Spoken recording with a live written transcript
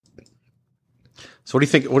So what do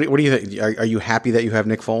you think? What do you think? Are you happy that you have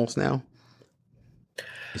Nick Foles now?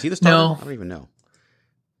 Is he the starter? No. I don't even know.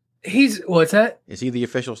 What's that? Is he the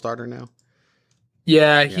official starter now?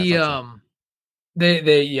 Yeah,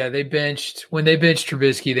 they benched when they benched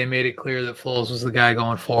Trubisky, they made it clear that Foles was the guy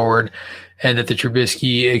going forward and that the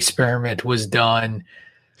Trubisky experiment was done.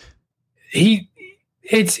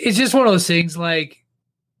 It's just one of those things, like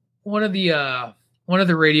one of the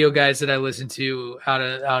radio guys that I listen to out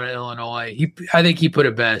of Illinois, I think he put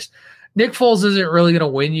it best. Nick Foles isn't really going to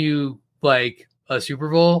win you like a Super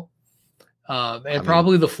Bowl.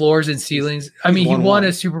 Probably the floors and ceilings. He won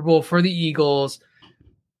a Super Bowl for the Eagles.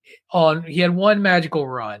 He had one magical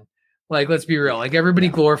run. Like, let's be real. Like, everybody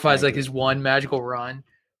glorifies like his one magical run,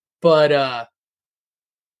 but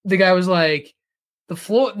the guy was like, the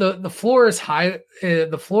floor is high.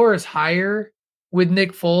 The floor is higher with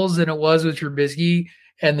Nick Foles than it was with Trubisky,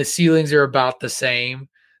 and the ceilings are about the same.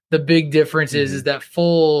 The big difference is that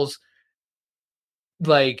Foles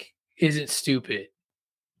isn't stupid.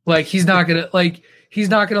 Like, he's not gonna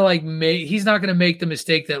make the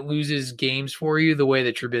mistake that loses games for you the way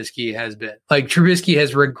that Trubisky has been. Like, Trubisky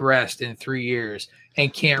has regressed in 3 years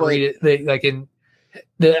and can't read it.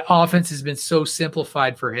 The offense has been so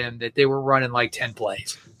simplified for him that they were running like 10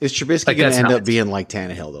 plays. Is Trubisky going to end up being like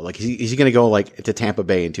Tannehill though? Like, is he going to go like to Tampa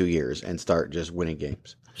Bay in 2 years and start just winning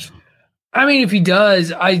games? If he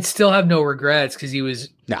does, I'd still have no regrets because he was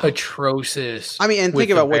atrocious. And think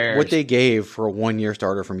about what they gave for a 1-year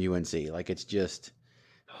starter from UNC. Like, it's just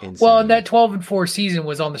insane. Well, and that 12-4 season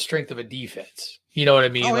was on the strength of a defense. You know what I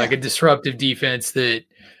mean? Oh, like a disruptive defense that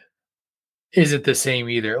isn't the same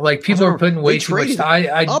either. Like, people are putting way too much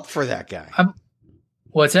up for that guy.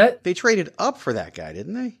 What's that? They traded up for that guy,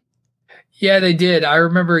 didn't they? Yeah, they did. I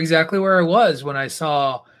remember exactly where I was when I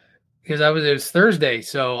saw. Because it was Thursday,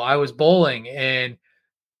 so I was bowling, and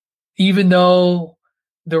even though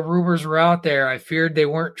the rumors were out there, I feared they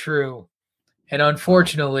weren't true. And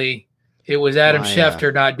unfortunately, it was Adam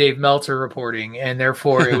Schefter, not Dave Meltzer, reporting, and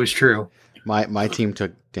therefore it was true. My team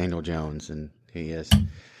took Daniel Jones, and he is,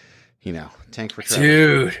 tank for trouble.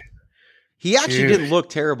 Dude. He actually didn't look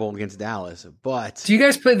terrible against Dallas, but... Do you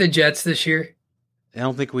guys play the Jets this year? I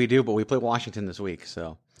don't think we do, but we play Washington this week,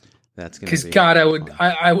 so... That's going to be God,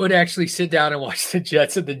 I would actually sit down and watch the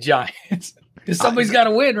Jets and the Giants because somebody's got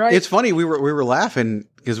to win, right? It's funny. We were laughing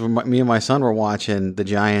because me and my son were watching the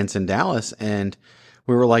Giants in Dallas, and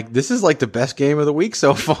we were like, "This is like the best game of the week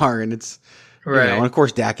so far." And it's right. And of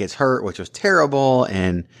course, Dak gets hurt, which was terrible,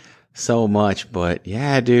 and so much. But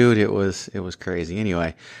yeah, dude, it was crazy.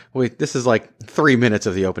 Anyway, this is like 3 minutes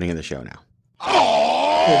of the opening of the show now.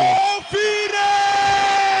 Oh, Phoenix!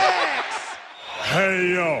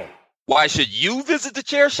 Hey yo. Why should you visit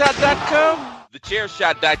thechairshot.com?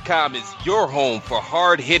 Thechairshot.com is your home for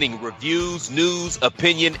hard-hitting reviews, news,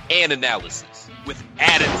 opinion, and analysis with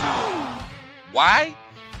attitude. Why?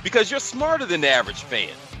 Because you're smarter than the average fan.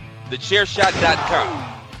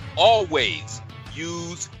 Thechairshot.com. Always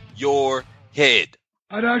use your head.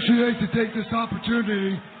 I'd actually like to take this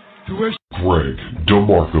opportunity to wish Greg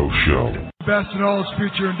DeMarco Show the best in all his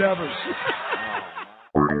future endeavors.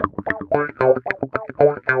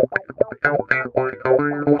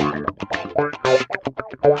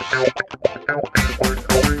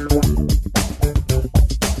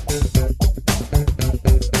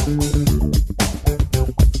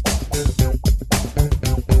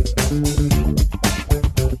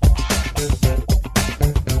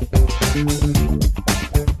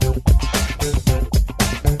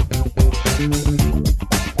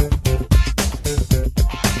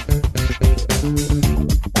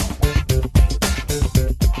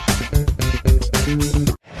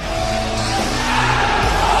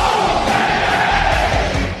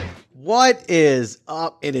 What is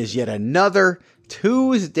up? It is yet another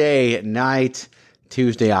Tuesday night,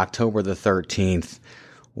 Tuesday, October the 13th,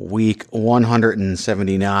 week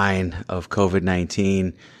 179 of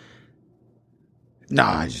COVID-19. No,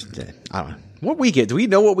 I don't know. What week it? Do we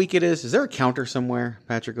know what week it is? Is there a counter somewhere,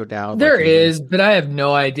 Patrick O'Dowd? There is, but I have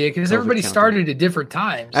no idea because everybody started at different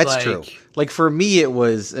times. That's true. Like for me, it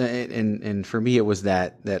was, and for me, it was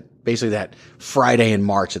that basically that Friday in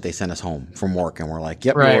March that they sent us home from work, and we're like,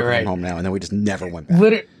 "Yep, we're working home now," and then we just never went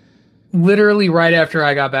back. Literally, right after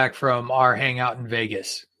I got back from our hangout in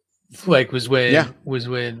Vegas, was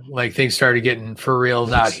when like things started getting for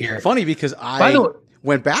reals out here. Funny because I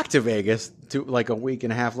went back to Vegas to like a week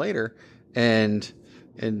and a half later. And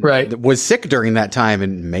was sick during that time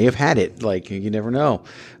and may have had it. Like, you never know.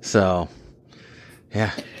 So,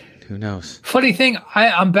 yeah, who knows? Funny thing,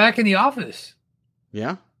 I'm back in the office.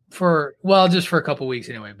 Yeah? just for a couple weeks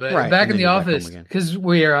anyway. But Right, back and in then the you're back home office again. because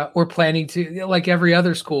we're planning to, like every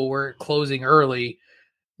other school, we're closing early,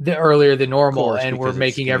 earlier than normal, course, and we're because it's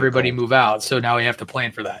making gonna get everybody cold. move out. So now we have to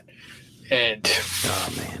plan for that. And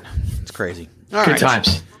Oh man, it's crazy. All good right.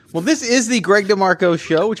 times. Well, this is the Greg DeMarco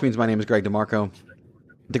Show, which means my name is Greg DeMarco.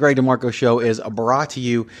 The Greg DeMarco Show is brought to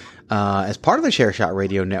you as part of the Chairshot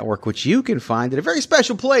Radio Network, which you can find at a very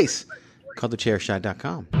special place called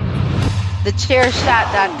thechairshot.com.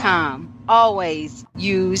 Thechairshot.com. Always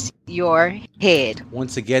use your head.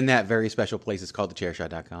 Once again, that very special place is called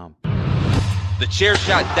thechairshot.com.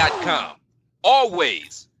 Thechairshot.com.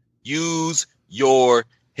 Always use your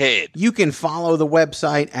head. You can follow the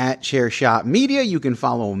website at Chairshot Media. You can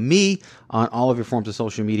follow me on all of your forms of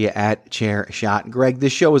social media at Chairshot Greg.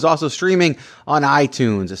 This show is also streaming on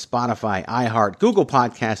iTunes, Spotify, iHeart, Google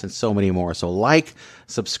Podcasts, and so many more. So like,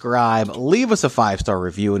 subscribe, leave us a 5-star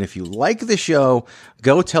review. And if you like the show,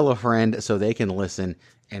 go tell a friend so they can listen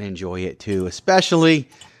and enjoy it too. Especially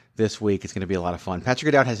this week. It's going to be a lot of fun. Patrick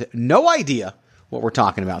O'Dowd has no idea what we're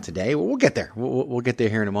talking about today. We'll get there. We'll get there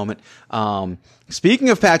here in a moment. Speaking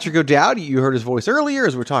of Patrick O'Dowd, you heard his voice earlier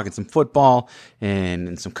as we're talking some football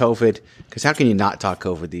and some COVID. Because how can you not talk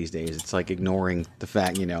COVID these days? It's like ignoring the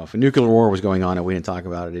fact, if a nuclear war was going on and we didn't talk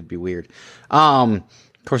about it, it'd be weird. Of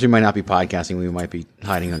course, we might not be podcasting. We might be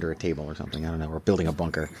hiding under a table or something. I don't know. We're building a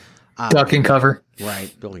bunker. Duck and cover.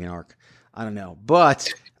 Right. Building an ark. I don't know.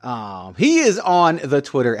 But he is on the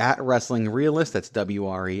Twitter at Wrestling Realist. That's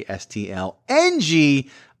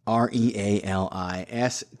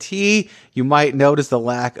WRESTLNGREALIST. You might notice the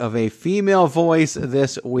lack of a female voice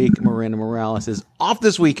this week. Miranda Morales is off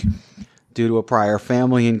this week due to a prior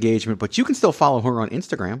family engagement, but you can still follow her on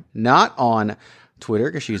Instagram, not on Twitter,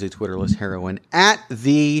 because she's a Twitterless heroine, at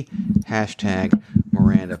the hashtag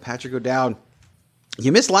Miranda. Patrick O'Dowd,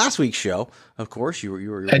 you missed last week's show, of course. You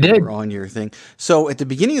were on your thing. So at the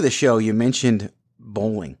beginning of the show, you mentioned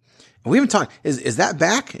bowling. And we haven't talked. Is that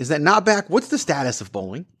back? Is that not back? What's the status of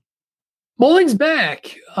bowling? Bowling's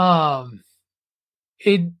back.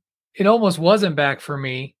 It almost wasn't back for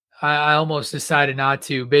me. I almost decided not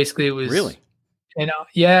to. Basically, it was really, and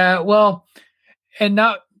well, and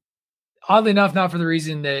not oddly enough, not for the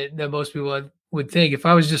reason that most people would think. If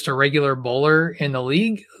I was just a regular bowler in the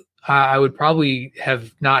league, I would probably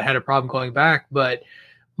have not had a problem going back. But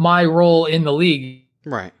my role in the league,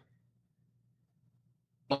 right?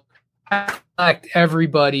 I collect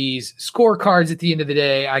everybody's scorecards at the end of the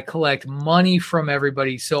day. I collect money from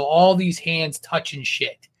everybody. So all these hands touching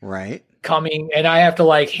shit. Right. Coming, and I have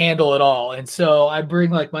to handle it all. And so I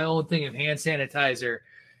bring my own thing of hand sanitizer,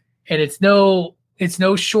 and it's no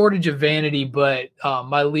shortage of vanity, but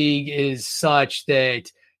my league is such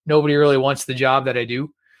that nobody really wants the job that I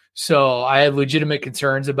do. So I had legitimate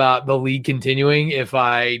concerns about the league continuing if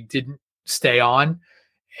I didn't stay on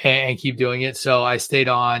and keep doing it. So I stayed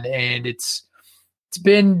on, and it's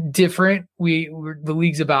been different. The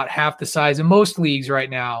league's about half the size, and most leagues right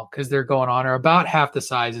now, because they're going on, are about half the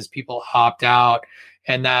size as people opt out,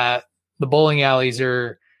 and that the bowling alleys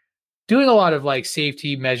are doing a lot of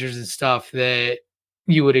safety measures and stuff that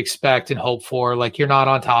you would expect and hope for. You're not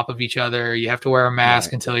on top of each other. You have to wear a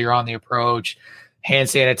mask until you're on the approach. Hand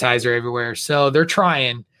sanitizer everywhere. So they're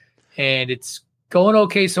trying, and it's going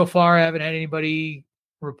okay so far. I haven't had anybody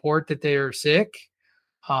report that they're sick.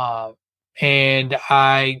 And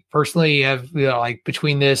I personally have,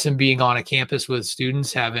 between this and being on a campus with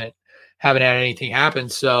students, haven't had anything happen.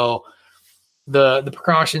 So the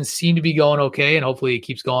precautions seem to be going okay, and hopefully it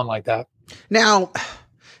keeps going like that. Now,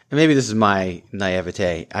 and maybe this is my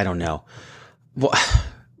naivete, I don't know. Well,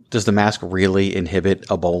 does the mask really inhibit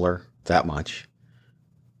a bowler that much?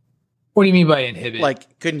 What do you mean by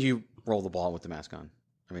inhibit? Couldn't you roll the ball with the mask on?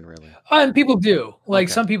 I mean, really? And people do. Okay.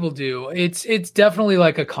 Some people do. It's definitely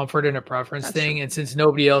a comfort and a preference thing. True. And since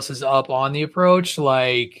nobody else is up on the approach,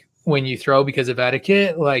 when you throw because of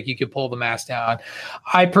etiquette, you could pull the mask down.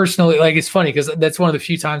 I personally, it's funny because that's one of the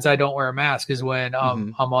few times I don't wear a mask is when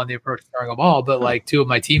I'm on the approach throwing a ball. But two of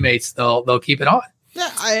my teammates, they'll keep it on.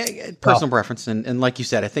 Yeah, personal preference, and like you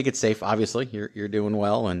said, I think it's safe. Obviously, you're doing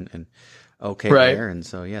well and okay right there, and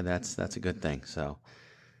so yeah, that's a good thing. So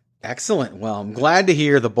excellent. Well, I'm glad to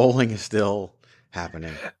hear the bowling is still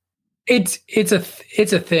happening. It's a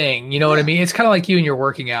thing, you know what I mean? It's kind of like you and you're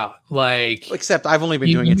working out, except I've only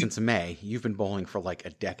been doing it since May. You've been bowling for a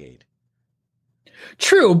decade.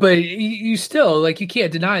 True, but you still you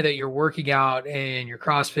can't deny that you're working out and your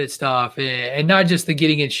CrossFit stuff, and not just the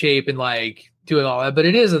getting in shape and doing all that, but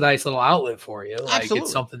it is a nice little outlet for you. Absolutely.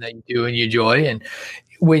 It's something that you do and you enjoy. And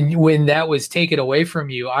when that was taken away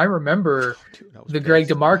from you, I remember the Greg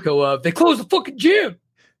DeMarco of they closed the fucking gym.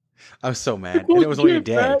 I was so mad. And it was only a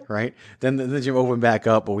day, right? Then the gym opened back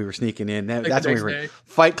up, but we were sneaking in. That's when we were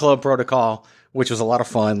Fight Club protocol, which was a lot of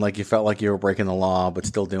fun. Like you felt like you were breaking the law, but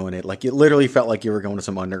still doing it. Like it literally felt like you were going to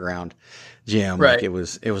some underground gym. Right. Like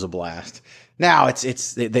it was a blast. Now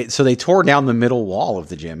so they tore down the middle wall of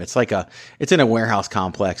the gym. It's it's in a warehouse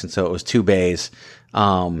complex. And so it was 2 bays.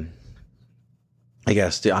 I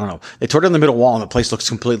guess, I don't know. They tore down the middle wall and the place looks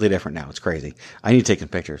completely different now. It's crazy. I need to take some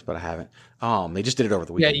pictures, but I haven't. They just did it over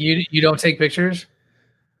the weekend. Yeah, you don't take pictures?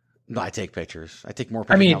 No, I take pictures. I take more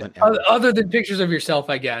pictures. Other than pictures of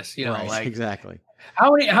yourself, I guess, right, exactly.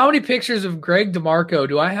 How many pictures of Greg DeMarco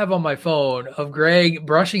do I have on my phone of Greg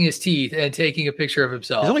brushing his teeth and taking a picture of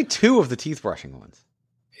himself? There's only 2 of the teeth brushing ones.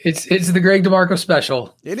 It's the Greg DeMarco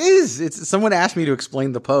special. It is. Someone asked me to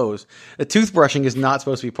explain the pose. The toothbrushing is not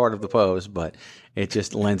supposed to be part of the pose, but it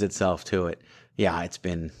just lends itself to it. Yeah, it's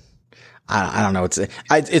been. I don't know.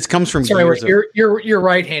 It comes from. Sorry, you're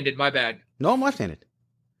right-handed. My bad. No, I'm left-handed.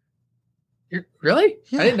 You're really?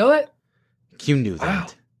 Yeah. I didn't know that. You knew that. Wow.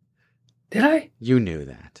 Did I? You knew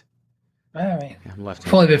that. I mean, I'm left-handed.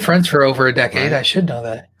 we've only been friends for over a decade. Right. I should know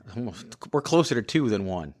that. We're closer to 2 than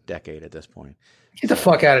 1 decade at this point. Get the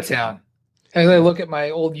fuck out of town. As I look at my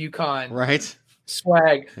old Yukon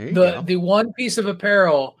swag, the one piece of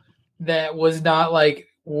apparel that was not like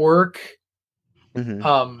work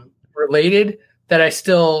related that I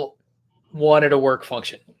still wanted a work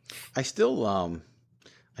function. I still have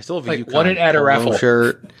a Yukon won it at a raffle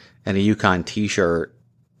shirt and a Yukon t-shirt,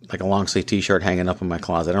 like a long sleeve t-shirt hanging up in my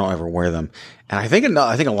closet. I don't ever wear them. And I think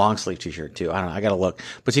a long sleeve t-shirt too. I don't know. I got to look.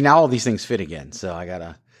 But see, now all these things fit again. So I got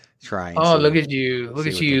to try. And look at you. Look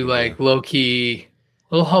at you, like low key,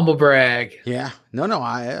 little humble brag. Yeah. No.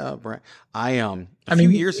 A few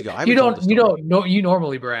years ago, you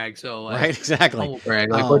normally brag. So right. Exactly. Humble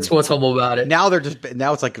brag. Like what's humble about it? Now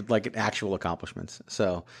it's like actual accomplishments.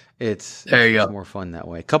 So it's more fun that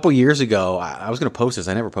way. A couple years ago, I was going to post this.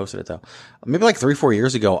 I never posted it though. Maybe like 3-4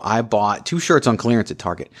 years ago, I bought 2 shirts on clearance at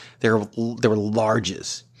Target. They were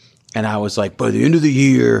larges. And I was like, by the end of the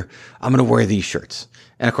year, I'm going to wear these shirts.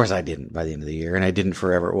 And of course I didn't by the end of the year, and I didn't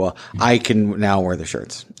forever. Well, I can now wear the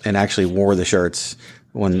shirts, and actually wore the shirts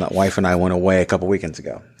when my wife and I went away a couple weekends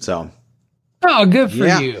ago. So, good for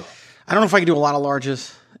you. I don't know if I can do a lot of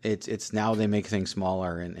larges. It's now they make things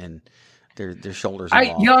smaller and their shoulders.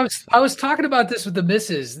 I was talking about this with the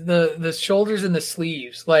missus, the shoulders and the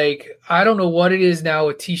sleeves. Like I don't know what it is now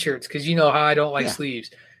with t-shirts because you know how I don't like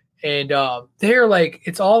sleeves, and they're like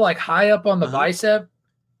it's all like high up on the bicep,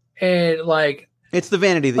 and like. It's the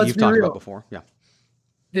vanity that you've talked about before. Yeah.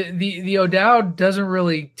 The O'Dowd doesn't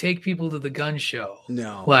really take people to the gun show.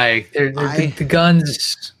 No. Like the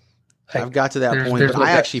guns. I've got to that point, but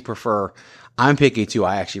I actually prefer, I'm picky too.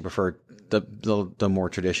 I actually prefer the more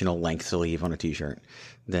traditional length sleeve on a t-shirt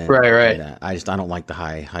than that. I don't like the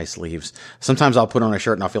high sleeves. Sometimes I'll put on a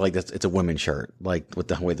shirt and I'll feel like it's a women's shirt, like with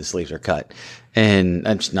the way the sleeves are cut. And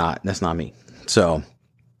that's not me. So,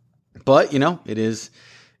 but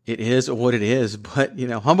it is what it is, but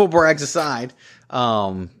humble brags aside,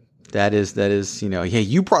 that is,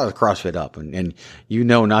 you brought the CrossFit up and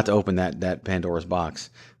not to open that Pandora's box.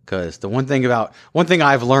 Cause the one thing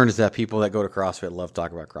I've learned is that people that go to CrossFit love to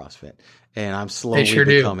talk about CrossFit, and I'm slowly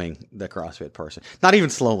becoming the CrossFit person. Not even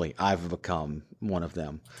slowly. I've become one of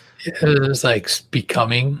them. It's like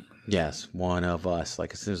becoming. Yes. One of us.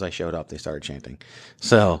 Like as soon as I showed up, they started chanting.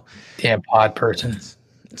 So damn pod person.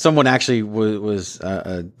 Someone actually was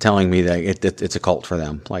telling me that it's a cult for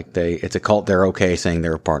them. Like it's a cult they're okay saying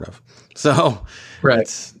they're a part of. So,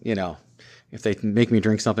 it's, if they make me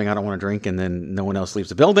drink something I don't want to drink and then no one else leaves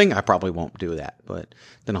the building, I probably won't do that. But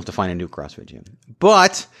then I'll have to find a new CrossFit gym.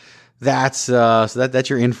 But that's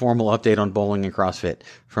your informal update on bowling and CrossFit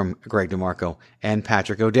from Greg DeMarco and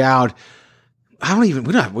Patrick O'Dowd. We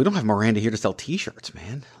don't have Miranda here to sell t-shirts,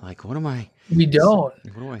 man. Like, what am I? We don't.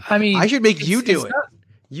 I mean, I should make you do it.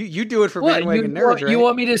 You do it for Bandwagon Nerds, right? You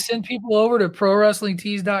want me to send people over to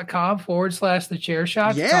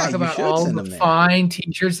prowrestlingtees.com/thechairshot to talk about all of the fine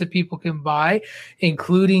t-shirts that people can buy,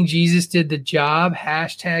 including Jesus Did the Job,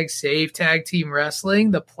 #Save Tag Team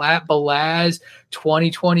Wrestling, the Platt Balaz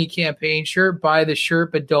 2020 campaign shirt, buy the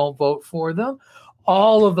shirt but don't vote for them.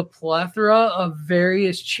 All of the plethora of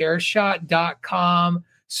various chairshot.com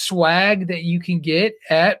swag that you can get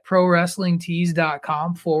at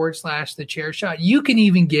prowrestlingtees.com/thechairshot. You can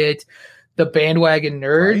even get the Bandwagon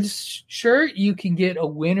Nerds shirt. You can get a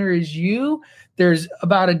Winner Is You. There's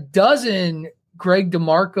about a dozen Greg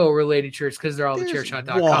DeMarco related shirts because they're all the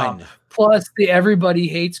chairshot.com. Plus the Everybody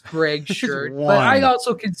Hates Greg shirt. But I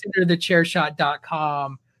also consider the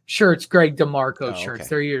chairshot.com shirts, Greg DeMarco shirts.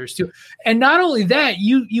 They're yours too. And not only that,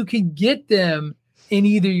 you can get them in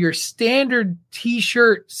either your standard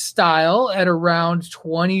t-shirt style at around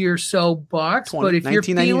 20 or so bucks. But if you're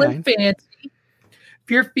feeling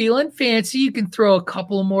fancy, you can throw a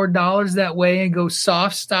couple of more dollars that way and go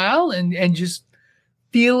soft style and just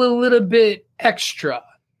feel a little bit extra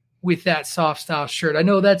with that soft style shirt. I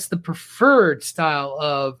know that's the preferred style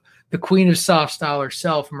of the queen of soft style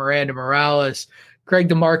herself, Miranda Morales. Greg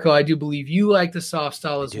DeMarco, I do believe you like the soft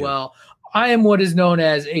style as well. I am what is known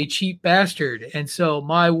as a cheap bastard. And so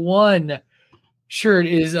my one shirt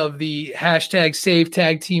is of the hashtag Save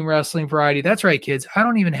Tag Team Wrestling variety. That's right, kids. I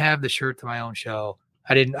don't even have the shirt to my own show.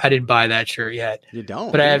 I didn't buy that shirt yet. You don't?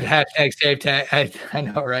 But I have hashtag Save Tag. I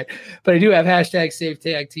know, right? But I do have hashtag Save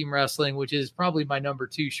Tag Team Wrestling, which is probably my number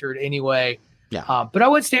 2 shirt anyway. Yeah. But I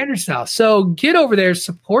went standard style. So get over there,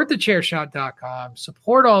 support thechairshot.com,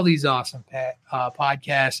 support all these awesome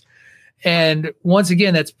podcasts. And once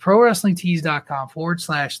again, that's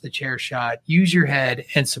prowrestlingtees.com/thechairshot. Use your head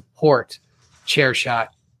and support Chairshot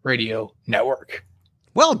Radio Network.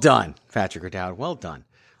 Well done, Patrick O'Dowd. Well done.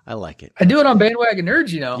 I like it. I do it on Bandwagon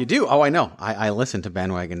Nerds, you know. You do? Oh, I know. I listen to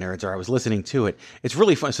Bandwagon Nerds, or I was listening to it. It's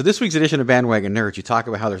really fun. So this week's edition of Bandwagon Nerds, you talk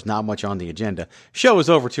about how there's not much on the agenda. Show is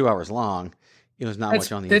over 2 hours long. There's not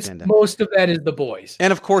much on the agenda. Most of that is the boys.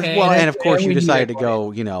 And of course, you decided to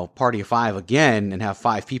go, Party of 5 again and have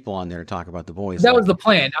 5 people on there to talk about the boys. That was the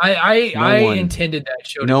plan. I intended that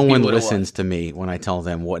show. No one listens to me when I tell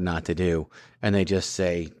them what not to do, and they just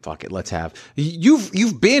say, "Fuck it, let's have."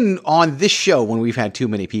 You've been on this show when we've had too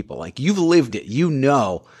many people. Like, you've lived it. You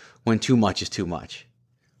know when too much is too much.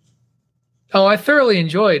 Oh, I thoroughly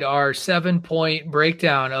enjoyed our 7-point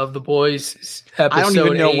breakdown of the boys episode. I don't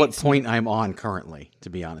even know 8. what point I'm on currently, to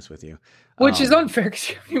be honest with you. Which is unfair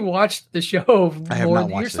because you watched the show. I have not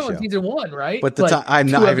watched the show. You're still on season 1, right? But I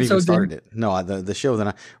haven't even started it. No, the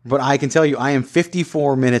show but I can tell you, I am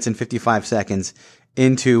 54 minutes and 55 seconds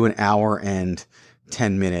into an hour and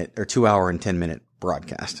 10 minute or 2 hour and 10 minute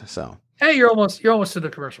broadcast. So hey, you're almost to the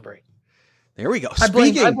commercial break. There we go. I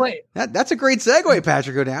blame. That's a great segue,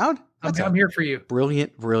 Patrick O'Dowd. I'm here for you.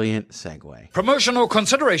 Brilliant segue. Promotional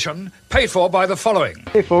consideration paid for by the following.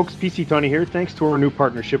 Hey folks, PC Tony here. Thanks to our new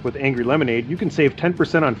partnership with Angry Lemonade, you can save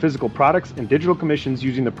 10% on physical products and digital commissions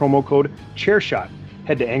using the promo code ChairShot.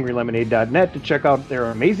 Head to angrylemonade.net to check out their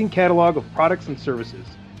amazing catalog of products and services.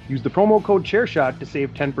 Use the promo code ChairShot to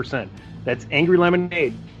save 10%. That's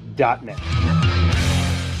angrylemonade.net.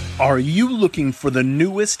 Are you looking for the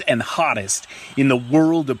newest and hottest in the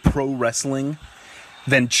world of pro wrestling?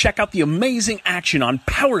 Then check out the amazing action on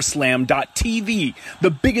Powerslam.tv, the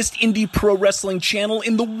biggest indie pro wrestling channel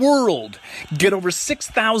in the world. Get over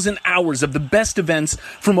 6,000 hours of the best events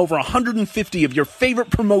from over 150 of your favorite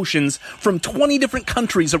promotions from 20 different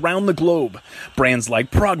countries around the globe. Brands like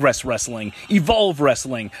Progress Wrestling, Evolve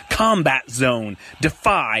Wrestling, Combat Zone,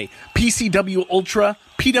 Defy, PCW Ultra,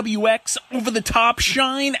 PWX, Over the Top,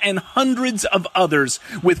 Shine, and hundreds of others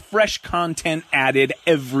with fresh content added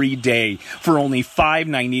every day for only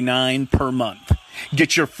 $5.99 per month.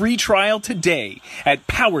 Get your free trial today at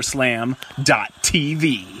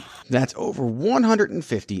Powerslam.tv. That's over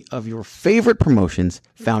 150 of your favorite promotions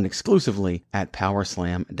found exclusively at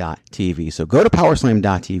Powerslam.tv. So go to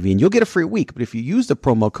Powerslam.tv and you'll get a free week. But if you use the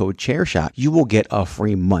promo code ChairShot, you will get a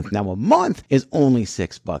free month. Now, a month is only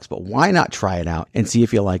 $6, but why not try it out and see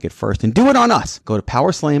if you like it first? And do it on us. Go to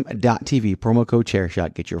Powerslam.tv, promo code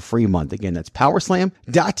ChairShot, get your free month. Again, that's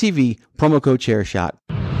Powerslam.tv, promo code ChairShot.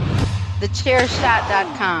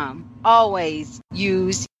 Thechairshot.com. Always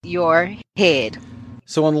use your head.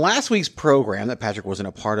 So on last week's program that Patrick wasn't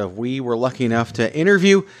a part of, we were lucky enough to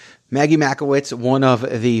interview Maggie Makowitz, one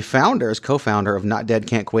of the founders, co-founder of Not Dead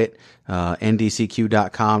Can't Quit,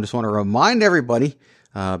 ndcq.com. Just want to remind everybody,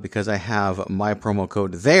 because I have my promo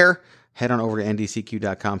code there, head on over to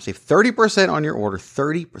ndcq.com, save 30% on your order,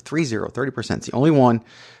 30%. It's the only one.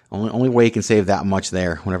 Only way you can save that much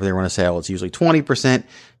there. Whenever they run a sale, it's usually 20%.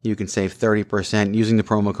 You can save 30% using the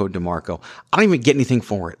promo code DeMarco. I don't even get anything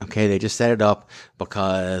for it, okay? They just set it up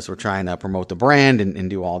because we're trying to promote the brand and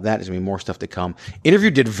do all that. There's going to be more stuff to come.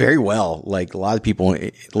 Interview did very well. Like, a lot of people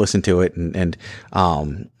listened to it, and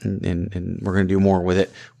we're going to do more with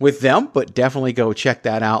it with them. But definitely go check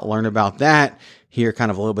that out, learn about that, hear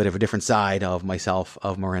kind of a little bit of a different side of myself,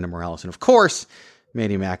 of Miranda Morales. And of course,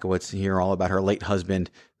 Mandy Makowitz, hear all about her late husband,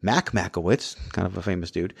 Mac Makowitz, kind of a famous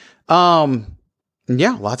dude.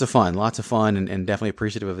 Yeah, lots of fun, and definitely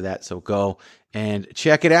appreciative of that. So go and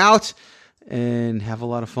check it out and have a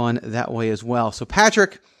lot of fun that way as well. So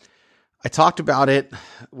Patrick, I talked about it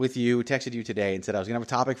with you, texted you today and said I was going to have a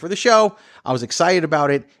topic for the show. I was excited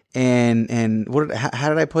about it. And how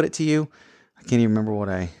did I put it to you? I can't even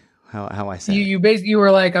remember how I said it. You basically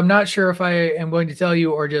were like, I'm not sure if I am going to tell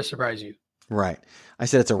you or just surprise you. Right. I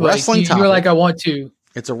said it's a wrestling topic. You were like, I want to.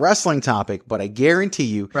 It's a wrestling topic, but I guarantee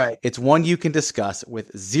you right. It's one you can discuss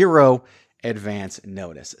with zero advance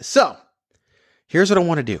notice. So here's what I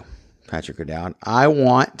want to do, Patrick O'Dowd. I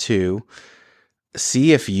want to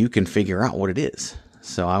see if you can figure out what it is.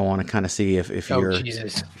 So I want to kind of see if you're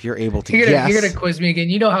able to guess. You're going to quiz me again.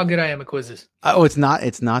 You know how good I am at quizzes. Oh, it's not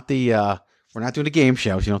the, we're not doing a game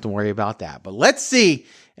show, so you don't have to worry about that. But let's see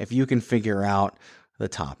if you can figure out the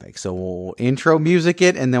topic. So we'll intro music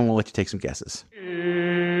it, and then we'll let you take some guesses.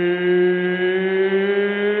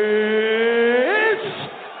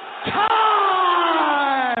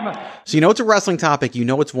 So you know it's a wrestling topic. You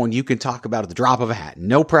know it's one you can talk about at the drop of a hat.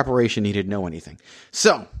 No preparation needed, no anything.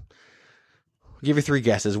 So I'll give you 3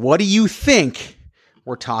 guesses. What do you think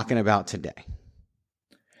we're talking about today?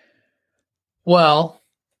 Well,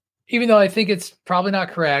 even though I think it's probably not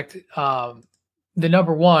correct, the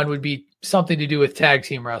number 1 would be something to do with tag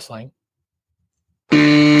team wrestling.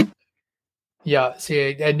 Yeah,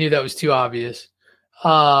 see, I knew that was too obvious.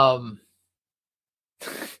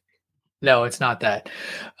 No, it's not that.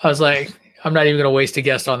 I was like, I'm not even going to waste a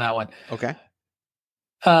guess on that one. Okay.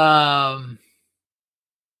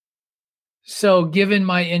 So given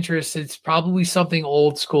my interest, it's probably something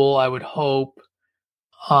old school, I would hope,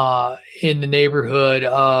 in the neighborhood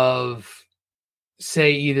of,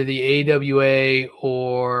 say, either the AWA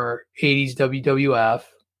or 80s WWF.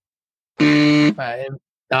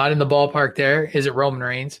 Not in the ballpark there. Is it Roman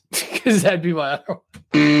Reigns? Because that'd be my other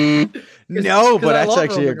one. No, but that's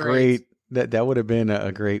actually a great... That would have been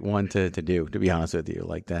a great one to do, to be honest with you,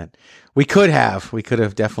 like that. We could have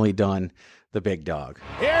definitely done the big dog.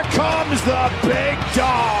 Here comes the big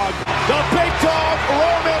dog. The big dog,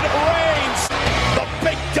 Roman Reigns. The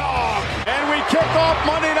big dog. And we kick off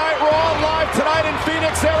Monday Night Raw live tonight in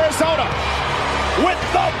Phoenix, Arizona with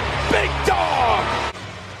the big dog.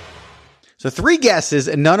 So 3 guesses,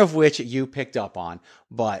 and none of which you picked up on.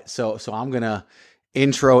 But so I'm going to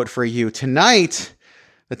intro it for you tonight.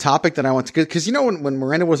 The topic that I want to, because when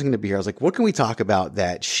Miranda wasn't going to be here, I was like, what can we talk about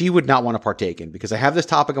that she would not want to partake in? Because I have this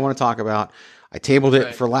topic I want to talk about. I tabled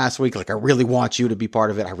it for last week. Like, I really want you to be part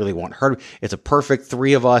of it. I really want her. It's a perfect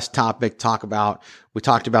 3 of us topic to talk about. We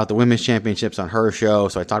talked about the women's championships on her show.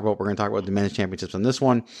 So I talked about, we're going to talk about the men's championships on this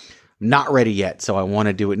one. Not ready yet. So I want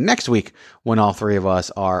to do it next week when all 3 of us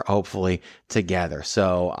are hopefully together.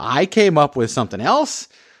 So I came up with something else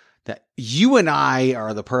that you and I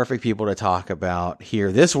are the perfect people to talk about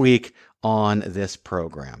here this week on this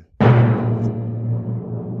program.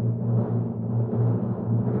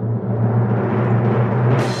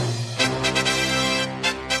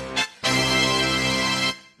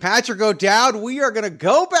 Patrick O'Dowd, we are going to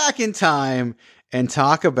go back in time and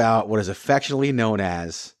talk about what is affectionately known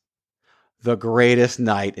as the greatest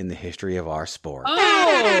night in the history of our sport.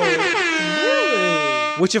 Oh,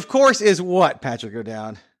 really? Which, of course, is what, Patrick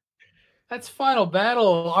O'Dowd? That's Final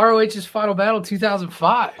Battle. ROH's Final Battle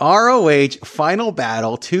 2005. ROH Final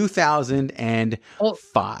Battle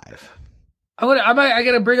 2005. I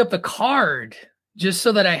got to bring up the card just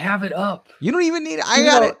so that I have it up. You don't even need it. I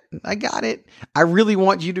got it. I really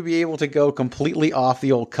want you to be able to go completely off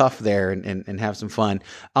the old cuff there and have some fun.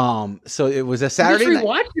 So it was a Saturday night. I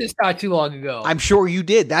watched this not too long ago. I'm sure you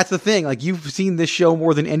did. That's the thing. Like, you've seen this show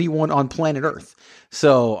more than anyone on planet Earth.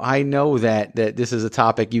 So I know that this is a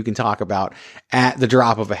topic you can talk about at the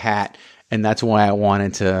drop of a hat. And that's why I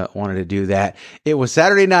wanted to do that. It was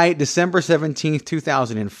Saturday night, December 17th,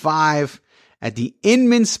 2005 at the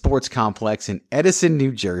Inman Sports Complex in Edison,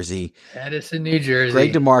 New Jersey. Edison, New Jersey.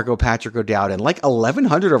 Greg DeMarco, Patrick O'Dowd, and like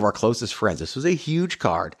 1,100 of our closest friends. This was a huge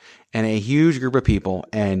card and a huge group of people.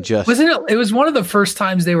 And just it was one of the first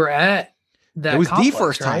times they were at that. It was complex, the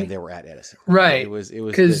first time right? they were at Edison. Right. It was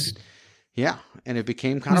because yeah, and it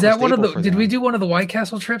became kind of that a one of staple the. Did we do one of the White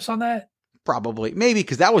Castle trips on that? Probably, maybe,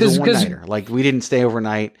 because that was a one-nighter. Like, we didn't stay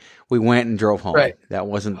overnight. We went and drove home. Right. That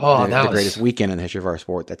wasn't the greatest weekend in the history of our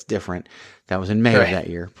sport. That's different. That was in May of that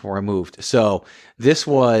year before I moved. So this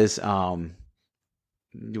was one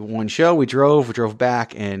show. We drove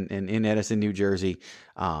back and in Edison, New Jersey.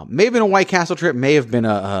 May have been a White Castle trip. May have been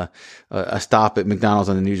a stop at McDonald's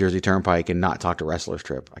on the New Jersey Turnpike and not talk to wrestlers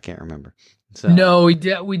trip. I can't remember. So no,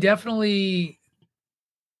 we definitely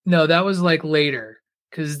no. That was like later.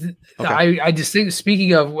 Because I just think,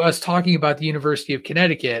 speaking of us talking about the University of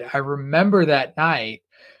Connecticut, I remember that night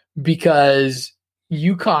because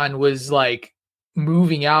UConn was like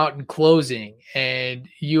moving out and closing, and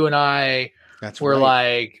you and I were right.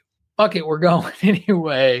 like, fuck it, we're going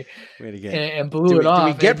anyway. And blew it off.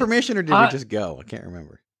 Did we get permission or did we just go? I can't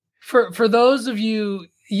remember. For those of you,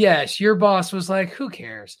 yes, your boss was like, who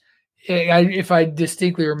cares? If I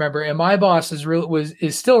distinctly remember, and my boss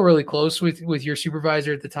is still really close with your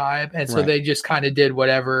supervisor at the time, and so they just kind of did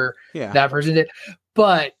whatever that person did.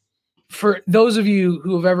 But for those of you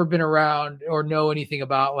who have ever been around or know anything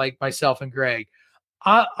about like myself and Greg,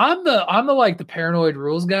 I'm the like the paranoid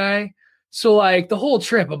rules guy. So like the whole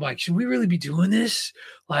trip, I'm like, should we really be doing this?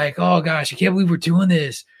 Like, oh gosh, I can't believe we're doing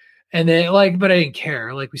this. And then like, but I didn't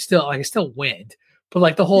care. Like I still went, but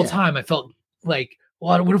like the whole time I felt like,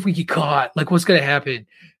 what if we get caught? Like, what's going to happen?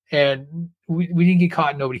 And we didn't get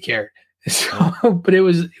caught. Nobody cared. So, but it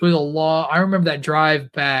was a long, I remember that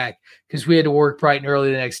drive back because we had to work bright and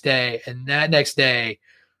early the next day. And that next day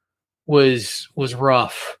was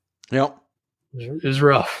rough. Yep. It was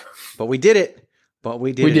rough, but we did it.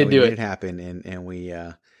 We made it happen. And we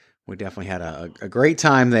definitely had a great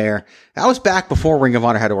time there. That was back before Ring of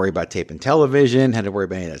Honor had to worry about tape and television, had to worry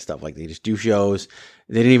about any of that stuff. Like they just do shows.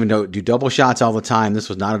 They didn't even do double shots all the time. This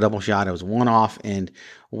was not a double shot. It was one off. And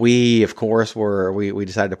we, of course, we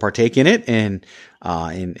decided to partake in it and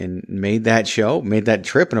made that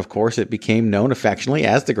trip. And of course, it became known affectionately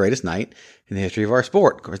as the greatest night in the history of our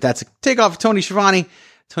sport. Of course, that's a takeoff of Tony Schiavone.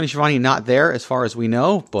 Tony Schiavone not there as far as we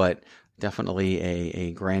know, but definitely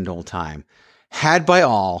a grand old time had by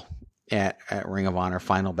all at Ring of Honor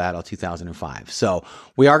Final Battle 2005. So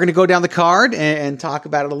we are going to go down the card and talk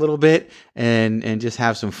about it a little bit and just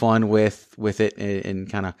have some fun with it and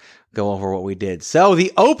kind of go over what we did. So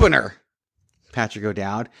the opener, Patrick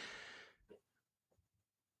O'Dowd,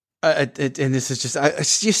 and this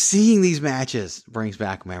is just seeing these matches brings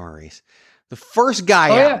back memories. The first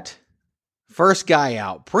guy out,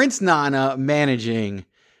 Prince Nana managing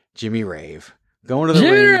Jimmy Rave. Going to the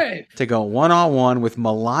ring to go one-on-one with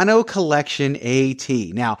Milano Collection AT.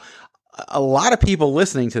 Now, a lot of people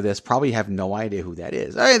listening to this probably have no idea who that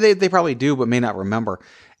is. They probably do, but may not remember.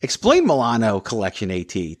 Explain Milano Collection AT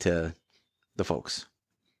to the folks.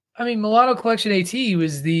 I mean, Milano Collection AT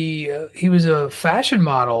was he was a fashion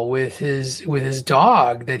model with his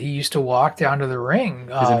dog that he used to walk down to the ring.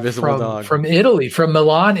 His invisible dog. From Italy, from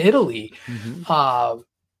Milan, Italy. Mm-hmm.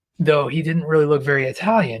 Though he didn't really look very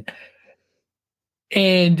Italian.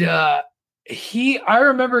 And I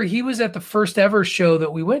remember he was at the first ever show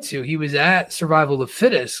that we went to. He was at Survival of the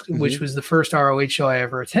Fittest, which was the first ROH show I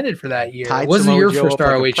ever attended for that year. It wasn't your first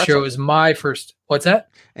ROH show. It was my first. What's that?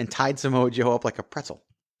 And tied Samoa Joe up like a pretzel.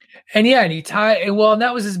 And yeah, and and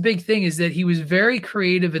that was his big thing, is that he was very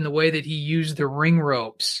creative in the way that he used the ring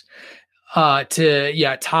ropes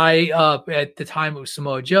to tie up. At the time it was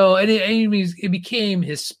Samoa Joe, and it became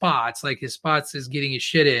his spots. Like his spots is getting his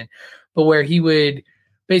shit in. But where he would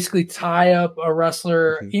basically tie up a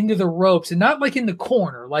wrestler into the ropes, and not like in the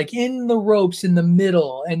corner, like in the ropes in the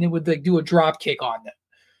middle, and it would like do a drop kick on them,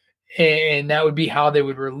 and that would be how they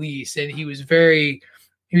would release. And he was very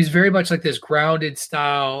much like this grounded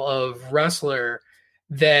style of wrestler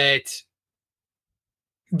that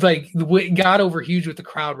like got over huge with the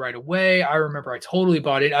crowd right away. I remember I totally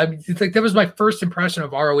bought it. It's like that was my first impression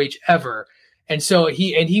of ROH ever. And so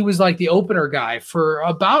he was like the opener guy for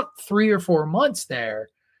about 3 or 4 months there,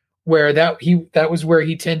 where that was where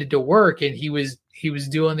he tended to work, and he was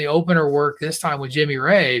doing the opener work this time with Jimmy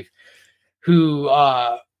Rave, who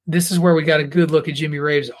this is where we got a good look at Jimmy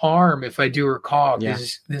Rave's arm, if I do recall.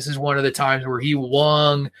 This is one of the times where he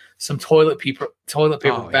wung some toilet paper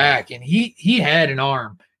back, and he had an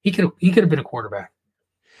arm. He could have been a quarterback.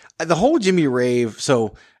 The whole Jimmy Rave.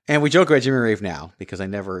 So. And we joke about Jimmy Rave now because I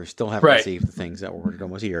still haven't received the things that were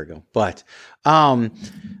almost a year ago. But, I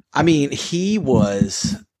mean, he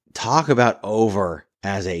was talk about over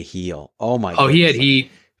as a heel. Oh my God. He had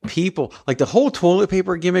heat. People, like the whole toilet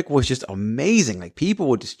paper gimmick was just amazing. Like people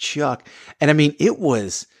would just chuck. And I mean, it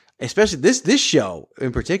was, especially this show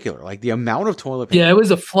in particular, like the amount of toilet paper. Yeah, it was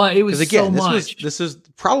it was again, so much. This is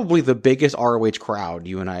probably the biggest ROH crowd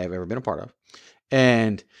you and I have ever been a part of.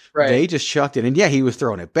 And they just chucked it. And yeah, he was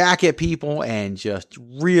throwing it back at people and just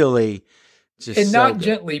really and not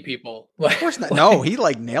gently people. Of course not. No, he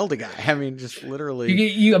like nailed a guy. I mean, just literally.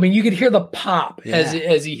 You could hear the pop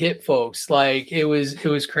as he hit folks. Like it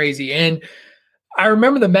was crazy. And I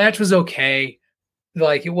remember the match was okay.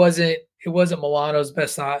 Like it wasn't Milano's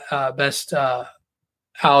best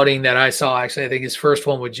outing that I saw. Actually, I think his first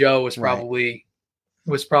one with Joe was probably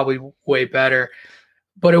way better.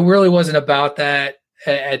 But it really wasn't about that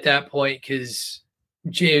at that point, because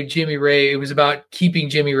Jimmy Rave. It was about keeping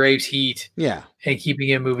Jimmy Rave's heat. Yeah. And keeping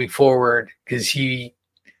him moving forward because he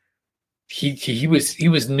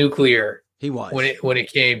was nuclear. He was when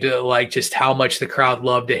it came to like just how much the crowd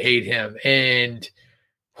loved to hate him, and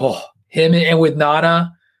him and with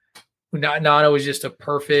Nana was just a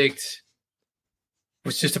perfect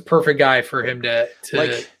guy for him to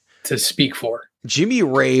speak for. Jimmy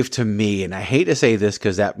Rave to me, and I hate to say this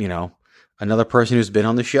because that, another person who's been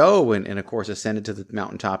on the show and of course ascended to the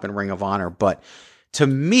mountaintop in Ring of Honor, but to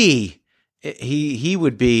me, he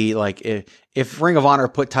would be like if Ring of Honor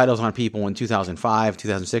put titles on people in 2005,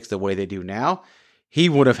 2006 the way they do now, he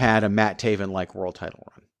would have had a Matt Taven like world title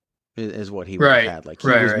run. Is what he would have had. Like he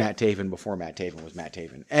was Matt Taven before Matt Taven was Matt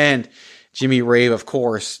Taven. And Jimmy Rave, of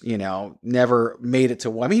course, never made it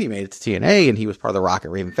to. I mean, he made it to TNA, and he was part of the Rocket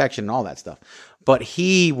Rave Infection and all that stuff. But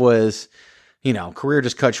he was, career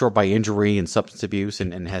just cut short by injury and substance abuse,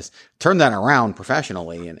 and has turned that around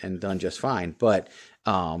professionally and done just fine. But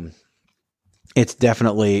it's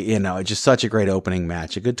definitely, just such a great opening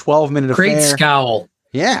match. A good 12-minute affair. Great scowl.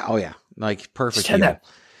 Yeah. Oh, yeah. Like perfect heel.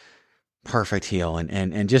 Perfect heel.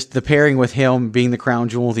 And just the pairing with him being the crown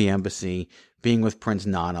jewel of the embassy, being with Prince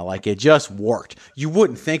Nana, like it just worked. You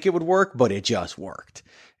wouldn't think it would work, but it just worked.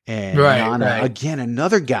 And Nana, again,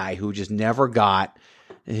 another guy who just never got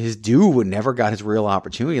his due, never got his real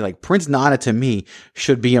opportunity. Like Prince Nana to me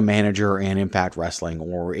should be a manager in Impact Wrestling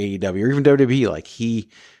or AEW or even WWE. Like he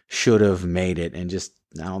should have made it, and just,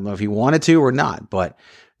 I don't know if he wanted to or not, but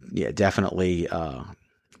yeah, definitely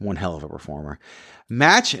one hell of a performer.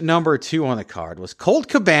 Match number 2 on the card was Colt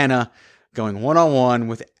Cabana going one-on-one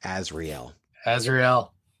with Azrael.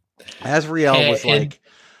 Azrael was like,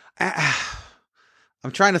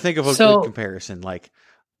 I'm trying to think of a good comparison, like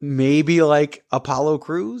maybe like Apollo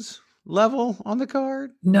Crews level on the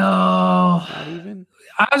card. No, not even.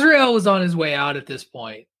 Azrael was on his way out at this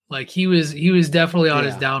point. Like he was definitely on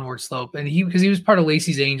his downward slope, and because he was part of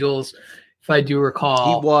Lacey's Angels, if I do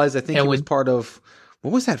recall. He was. I think he was part of,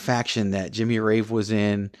 what was that faction that Jimmy Rave was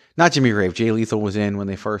in? Not Jimmy Rave, Jay Lethal was in when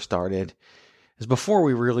they first started. It was before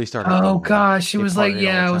we really started. Oh gosh, it was like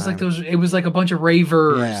it was like those. It was like a bunch of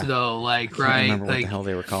ravers though. Like I can't remember what the hell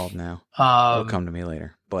they were called now. It'll come to me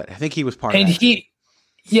later. But I think he was part of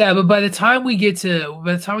that. But by the time we get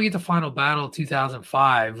to Final Battle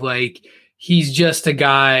 2005, like. He's just a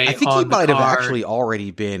guy. I think he might have actually already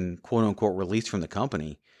been "quote unquote" released from the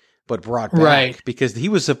company, but brought back because he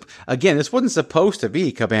was again. This wasn't supposed to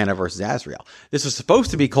be Cabana versus Azrael. This was supposed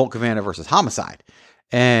to be Colt Cabana versus Homicide,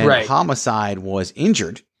 and Homicide was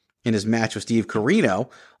injured in his match with Steve Corino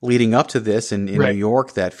leading up to this in New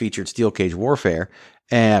York that featured Steel Cage Warfare,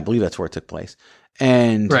 and I believe that's where it took place.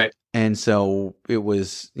 And so it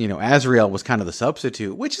was, Azrael was kind of the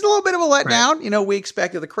substitute, which is a little bit of a letdown. We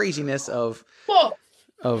expected the craziness of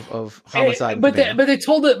Homicide. But they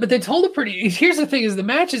told it pretty. Here's the thing: is the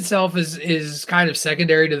match itself is kind of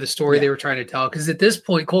secondary to the story they were trying to tell. Because at this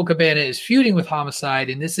point, Colt Cabana is feuding with Homicide,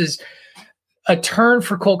 and this is a turn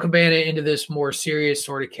for Colt Cabana into this more serious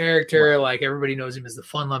sort of character. Like everybody knows him as the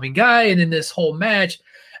fun-loving guy, and in this whole match,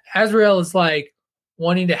 Azrael is like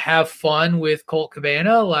wanting to have fun with Colt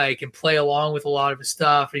Cabana, like, and play along with a lot of his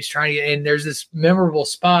stuff. And he's trying to, and there's this memorable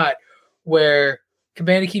spot where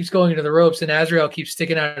Cabana keeps going into the ropes and Azrael keeps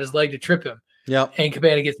sticking out his leg to trip him. Yep. And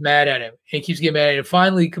Cabana gets mad at him and keeps getting mad at him. And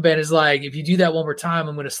finally, Cabana's like, if you do that one more time,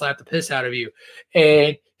 I'm going to slap the piss out of you.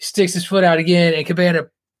 And sticks his foot out again, and Cabana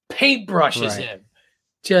paintbrushes him.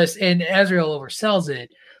 And Azrael oversells it,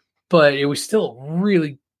 but it was still a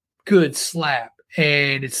really good slap.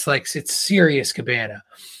 And it's serious Cabana.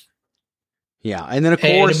 Yeah. And then, of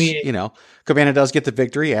course, Cabana does get the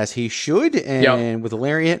victory, as he should, and with a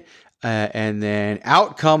lariat. And then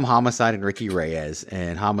out come Homicide and Ricky Reyes.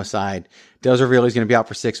 And Homicide does reveal he's going to be out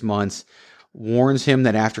for 6 months. Warns him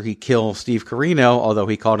that after he kills Steve Corino, although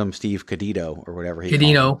he called him Steve Cadito or whatever he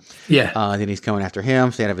called him. Then he's coming after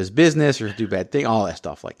him, stay out of his business or do bad thing, all that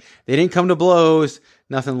stuff. Like, they didn't come to blows,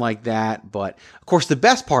 nothing like that. But, of course, the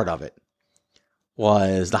best part of it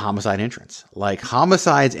was the Homicide entrance. Like,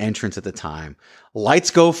 Homicide's entrance at the time,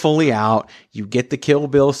 lights go fully out, you get the Kill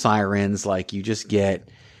Bill sirens, like, you just get,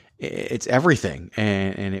 it's everything.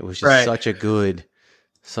 And it was just such a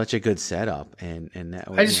good setup. And that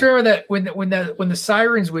was, I just remember that when the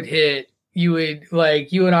sirens would hit, you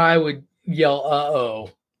and I would yell,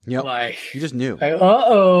 "Uh-oh." Yep. Like, you just knew. Like,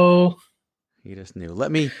 uh-oh. You just knew.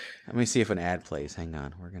 Let me see if an ad plays. Hang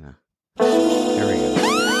on. There we go.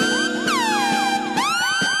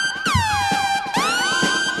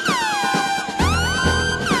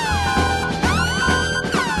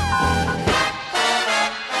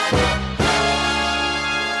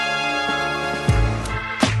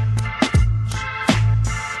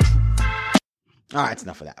 All right, it's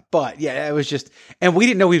enough of that. But yeah, it was just, and we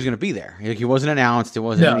didn't know he was going to be there. Like, he wasn't announced. It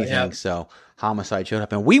wasn't anything. Yeah. So Homicide showed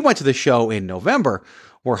up, and we went to the show in November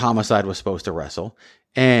where Homicide was supposed to wrestle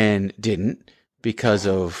and didn't because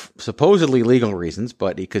of supposedly legal reasons,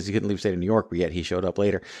 but because he couldn't leave the state of New York, but yet he showed up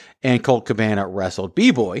later. And Colt Cabana wrestled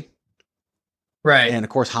B-Boy. Right. And of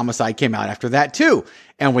course, Homicide came out after that too.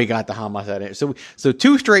 And we got the Homicide. So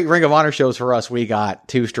 2 straight Ring of Honor shows for us. We got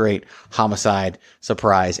 2 straight Homicide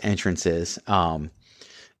surprise entrances. And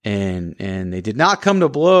they did not come to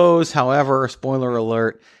blows. However, spoiler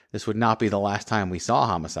alert, this would not be the last time we saw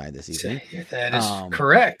Homicide this evening. That is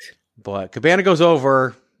correct. But Cabana goes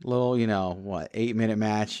over, little, 8-minute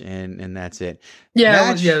match, and that's it. Yeah,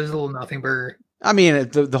 it was a little nothing burger. I mean,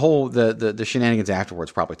 the whole the shenanigans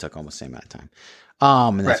afterwards probably took almost the same amount of time.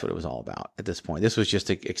 And that's what it was all about at this point. This was just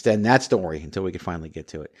to extend that story until we could finally get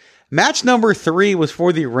to it. Match number 3 was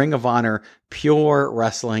for the Ring of Honor Pure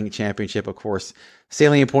Wrestling Championship. Of course,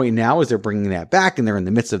 salient point now is they're bringing that back and they're in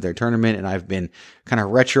the midst of their tournament. And I've been kind of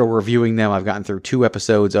retro reviewing them. I've gotten through 2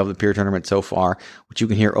 episodes of the Pure Tournament so far, which you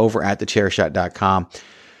can hear over at thechairshot.com.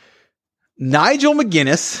 Nigel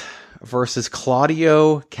McGuinness versus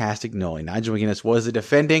Claudio Castagnoli. Nigel McGuinness was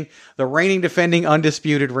the reigning defending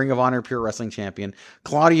undisputed Ring of Honor Pure Wrestling Champion.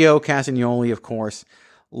 Claudio Castagnoli, of course,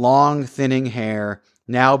 long thinning hair,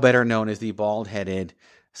 now better known as the bald-headed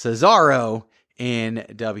Cesaro in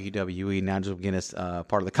WWE. Nigel McGuinness,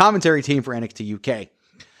 part of the commentary team for NXT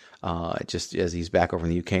UK, just as he's back over in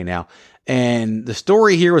the UK now. And the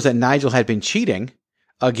story here was that Nigel had been cheating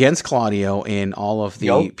against Claudio in all of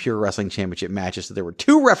the Pure Wrestling Championship matches. So there were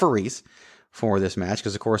 2 referees for this match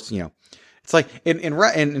because, of course, it's like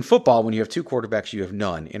in football when you have 2 quarterbacks, you have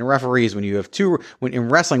none. In referees, in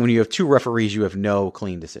wrestling, when you have 2 referees, you have no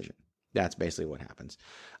clean decision. That's basically what happens.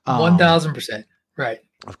 1,000%. Right.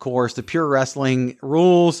 Of course, the Pure Wrestling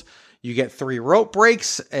rules. You get 3 rope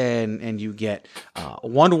breaks, and you get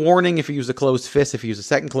 1 warning if you use a closed fist. If you use a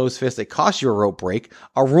second closed fist, it costs you a rope break.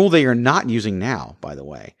 A rule they are not using now, by the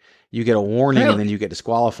way. You get a warning, and then you get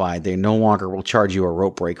disqualified. They no longer will charge you a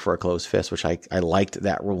rope break for a closed fist, which I liked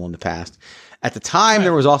that rule in the past. At the time,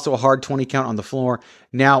 there was also a hard 20 count on the floor.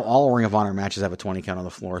 Now all Ring of Honor matches have a 20 count on the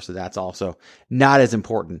floor, so that's also not as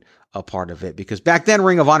important a part of it. Because back then,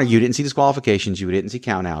 Ring of Honor, you didn't see disqualifications, you didn't see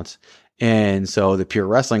countouts. And so the Pure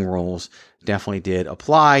Wrestling rules definitely did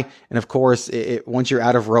apply. And of course, once you're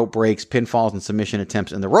out of rope breaks, pinfalls and submission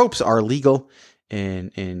attempts, and the ropes are legal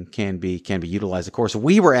and can be utilized. Of course,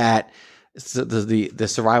 we were at the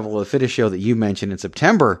Survival of the Fittest show that you mentioned in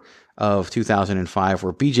September of 2005,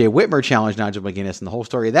 where BJ Whitmer challenged Nigel McGuinness, and the whole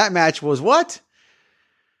story of that match was what?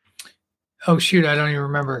 Oh shoot, I don't even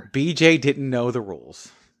remember. BJ didn't know the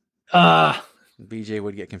rules. BJ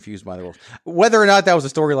would get confused by the rules. Whether or not that was a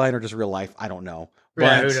storyline or just real life, I don't know.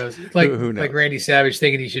 Yeah, who knows? Who knows? Like Randy Savage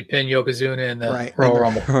thinking he should pin Yokozuna in the Royal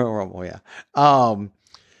Rumble. Royal Rumble, yeah.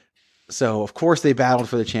 So of course they battled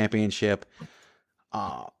for the championship.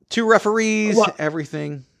 2 referees,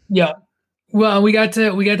 everything. Yeah. Well, we got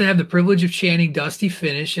to have the privilege of chanting Dusty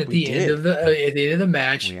Finish at the end of the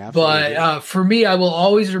match. But for me, I will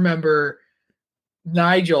always remember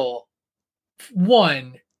Nigel.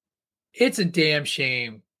 One, it's a damn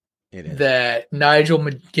shame that Nigel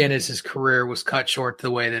McGuinness's career was cut short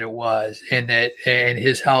the way that it was, and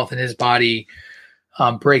his health and his body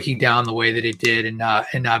breaking down the way that it did, and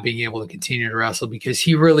not being able to continue to wrestle, because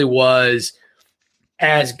he really was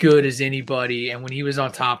as good as anybody. And when he was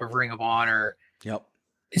on top of Ring of Honor,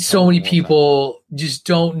 so many people just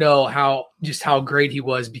don't know how great he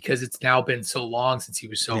was, because it's now been so long since he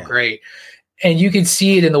was so great. And you can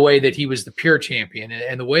see it in the way that he was the Pure champion,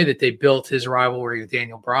 and the way that they built his rivalry with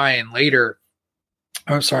Daniel Bryan later.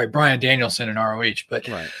 I'm sorry, Bryan Danielson in ROH, but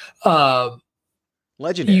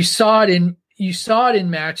legendary. You saw it in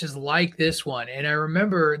matches like this one. And I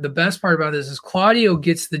remember the best part about this is Claudio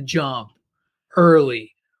gets the jump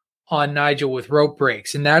early on Nigel with rope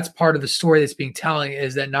breaks. And that's part of the story that's being telling,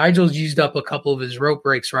 is that Nigel's used up a couple of his rope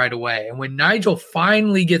breaks right away. And when Nigel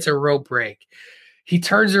finally gets a rope break, he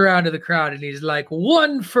turns around to the crowd and he's like,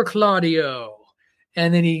 1 for Claudio.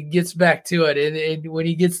 And then he gets back to it. And when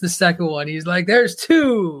he gets the second one, he's like, there's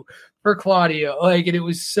 2 for Claudio. And it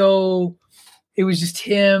was just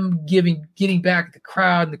him getting back at the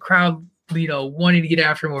crowd, and the crowd, wanting to get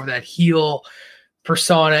after him over that heel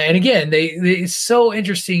persona. And again, it's so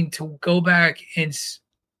interesting to go back and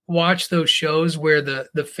watch those shows where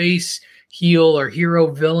the face heel or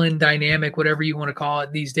hero villain dynamic, whatever you want to call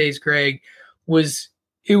it these days, Greg, was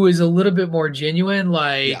a little bit more genuine,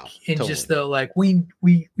 just the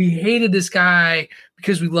we hated this guy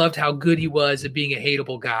because we loved how good he was at being a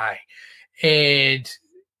hateable guy. And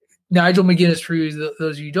Nigel McGuinness, for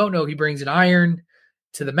those of you who don't know, he brings an iron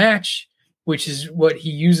to the match, which is what he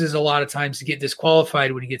uses a lot of times to get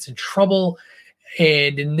disqualified when he gets in trouble.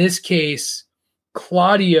 And in this case,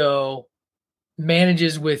 Claudio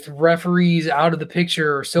manages, with referees out of the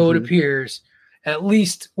picture, or so it appears, at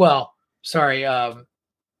least,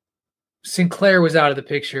 Sinclair was out of the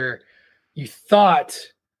picture. You thought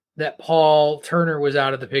that Paul Turner was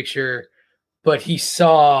out of the picture, but he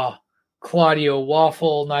saw Claudio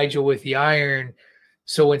waffle Nigel with the iron.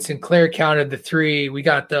 So when Sinclair counted the 3, we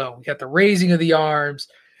got the raising of the arms,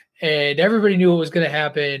 and everybody knew what was going to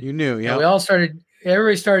happen. You knew, yeah.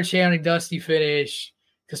 Everybody started chanting Dusty Finish,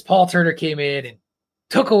 because Paul Turner came in and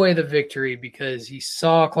took away the victory because he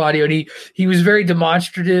saw Claudio, and he was very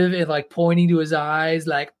demonstrative and like pointing to his eyes,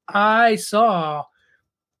 like, I saw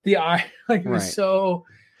the eye. Like, it was so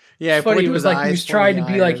funny. It was like he was trying to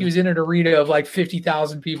be like he was in an arena of like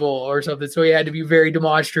 50,000 people or something. So he had to be very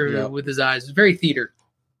demonstrative with his eyes. It's very theater.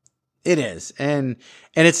 It is. And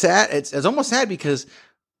it's sad. It's almost sad because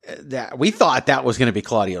that we thought that was going to be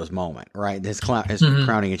Claudio's moment, right? His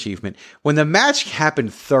crowning achievement. When the match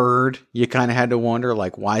happened third, you kind of had to wonder,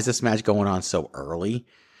 like, why is this match going on so early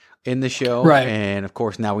in the show? Right. And of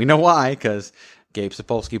course, now we know why, because Gabe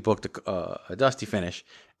Sapolsky booked a Dusty Finish.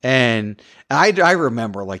 And I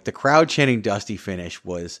remember, like, the crowd chanting Dusty Finish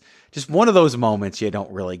was just one of those moments you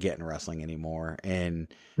don't really get in wrestling anymore. And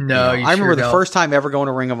I remember the first time ever going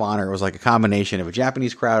to Ring of Honor, it was like a combination of a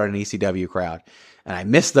Japanese crowd and an ECW crowd. And I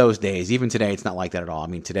miss those days. Even today, it's not like that at all. I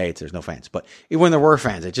mean, today there's no fans, but when there were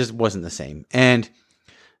fans, it just wasn't the same. And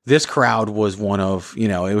this crowd was one of,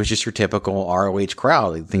 it was just your typical ROH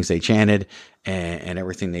crowd. The things they chanted and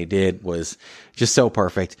everything they did was just so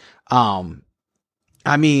perfect.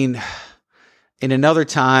 I mean, in another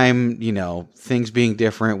time, things being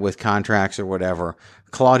different with contracts or whatever,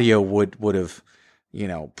 Claudio would have,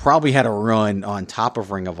 probably had a run on top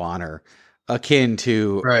of Ring of Honor akin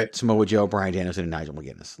to Samoa Joe, Bryan Danielson, and Nigel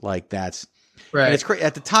McGuinness. Like, that's right. And it's crazy.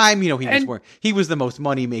 At the time, he was the most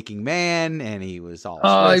money making man, and he was all.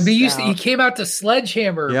 He came out to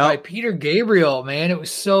Sledgehammer by Peter Gabriel. Man, it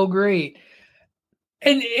was so great.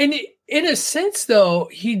 And in a sense, though,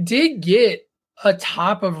 he did get a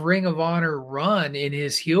top of Ring of Honor run in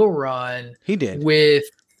his heel run. He did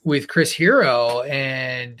with Chris Hero.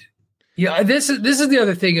 And this is the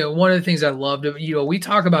other thing. One of the things I loved, we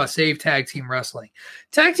talk about save tag team wrestling.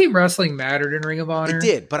 Tag team wrestling mattered in Ring of Honor. It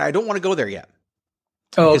did, but I don't want to go there yet.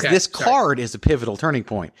 Oh, because this card is a pivotal turning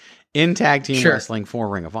point in tag team wrestling for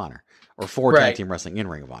Ring of Honor, or for tag team wrestling in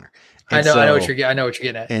Ring of Honor. I know what you're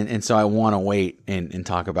getting at. And so I want to wait and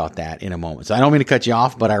talk about that in a moment. So I don't mean to cut you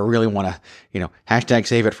off, but I really want to, hashtag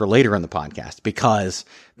save it for later in the podcast, because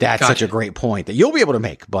that's such a great point that you'll be able to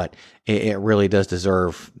make, but it really does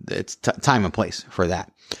deserve its time and place for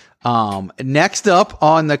that. Next up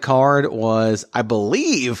on the card was, I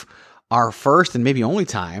believe, our first and maybe only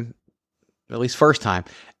time, at least first time,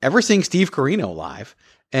 ever seeing Steve Corino live.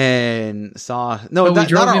 And we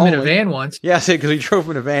drove him in a van once. Yeah, because we drove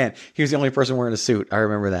him in a van. He was the only person wearing a suit. I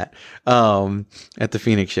remember that. At the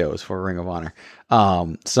Phoenix shows for Ring of Honor.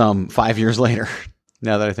 Some 5 years later,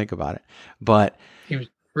 now that I think about it. But he was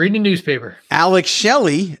reading a newspaper. Alex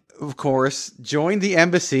Shelley, of course, joined the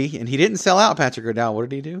embassy, and he didn't sell out Patrick O'Dowd. What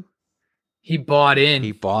did he do? He bought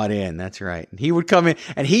in. That's right. And he would come in,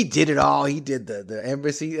 and he did it all. He did the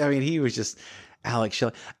embassy. I mean, he was just Alex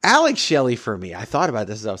Shelley. Alex Shelley, for me, I thought about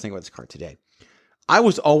this as I was thinking about this card today. I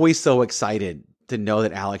was always so excited to know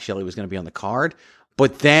that Alex Shelley was going to be on the card,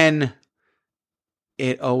 but then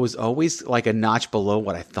it was always like a notch below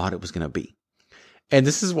what I thought it was going to be. And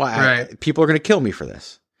this is why people are going to kill me for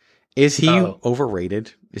this. Is he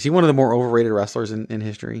overrated? Is he one of the more overrated wrestlers in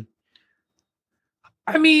history?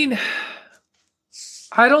 I mean,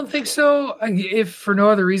 I don't think so. If for no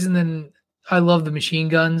other reason than I love the Machine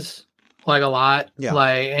Guns like a lot,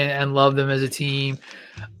 and love them as a team.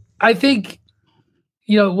 I think,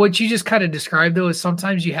 what you just kind of described though is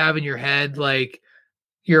sometimes you have in your head like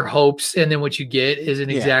your hopes, and then what you get isn't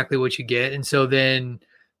exactly what you get, and so then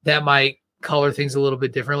that might color things a little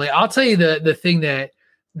bit differently. I'll tell you the thing that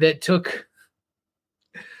took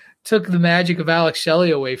the magic of Alex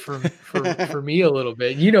Shelley away from for me a little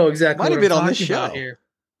bit. You know exactly what I'm talking about here.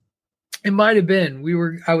 It might have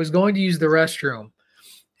been. I was going to use the restroom,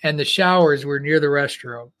 and the showers were near the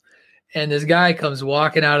restroom. And this guy comes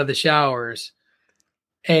walking out of the showers,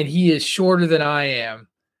 and he is shorter than I am.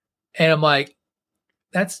 And I'm like,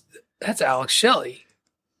 that's Alex Shelley.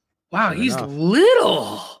 Wow, Fair he's enough.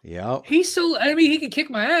 Little. Yep. He can kick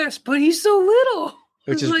my ass, but he's so little.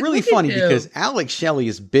 Which is really funny because Alex Shelley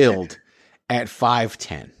is billed at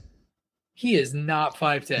 5'10". He is not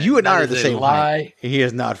 5'10". You and I are the same height. He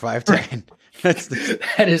is not 5'10".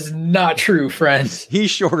 That is not true, friends. He's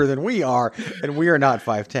shorter than we are, and we are not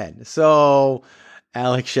 5'10". So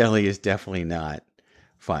Alex Shelley is definitely not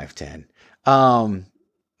 5'10".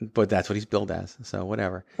 But that's what he's billed as. So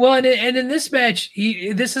whatever. Well, and in this match,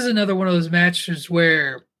 this is another one of those matches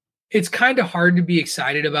where it's kind of hard to be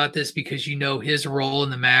excited about this because his role in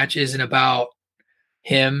the match isn't about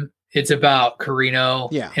him. It's about Carino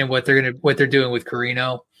and what they're doing with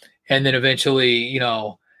Carino. And then eventually,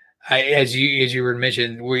 as you were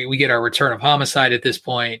mentioned, we get our return of Homicide at this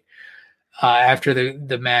point after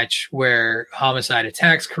the match where Homicide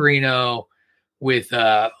attacks Carino with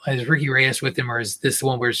is Ricky Reyes with him, or is this the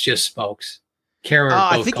one where it's just Smokes? Can't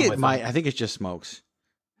remember. I think it's just Smokes.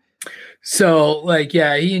 So he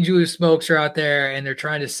and Julius Smokes are out there and they're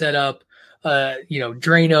trying to set up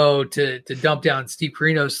Drano to dump down Steve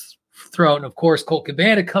Carino's throat. And of course, Colt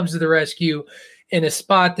Cabana comes to the rescue in a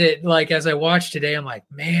spot that, as I watched today, I'm like,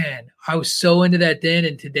 man, I was so into that then.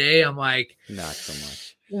 And today I'm like, not so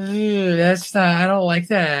much. That's not, I don't like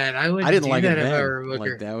that. I didn't like that if I were a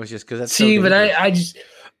booker. That was just because that's but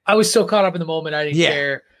I was so caught up in the moment. I didn't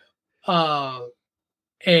care.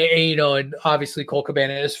 And obviously Colt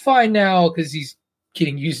Cabana is fine now because he's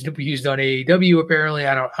getting used on AEW. Apparently,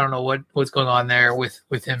 I don't know what's going on there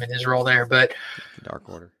with him and his role there, but Dark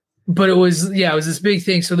Order. But it was this big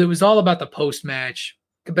thing. So it was all about the post match.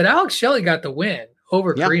 But Alex Shelley got the win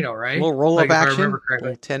over Carino, right? A little roll up action,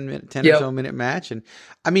 10 or so minute match, and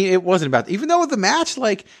I mean it wasn't about even though the match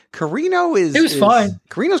Carino it was fine.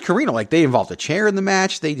 Carino's Carino, they involved a chair in the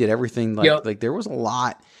match. They did everything like there was a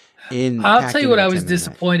lot in. I'll tell you what I was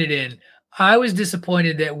disappointed in. I was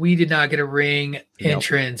disappointed that we did not get a ring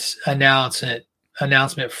entrance announcement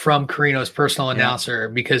from Carino's personal announcer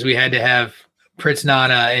because we had to have Prince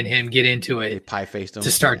Nana and him get into it. They pie-faced him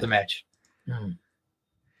to start the match.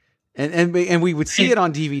 And we would see it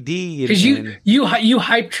on DVD because you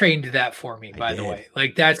hype trained that for me, by the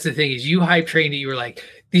way. That's the thing is you hype trained it. You were like,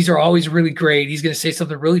 these are always really great. He's going to say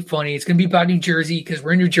something really funny. It's going to be about New Jersey because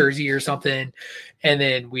we're in New Jersey or something. And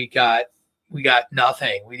then we got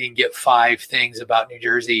nothing. We didn't get 5 things about New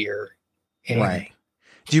Jersey or anything. Right.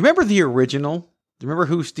 Do you remember the original? Do you remember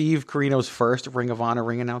who Steve Carino's first Ring of Honor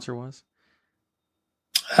ring announcer was?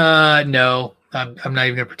 No. I'm not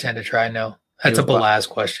even going to pretend to try. No. That's a Belaz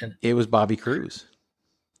question. It was Bobby Cruz.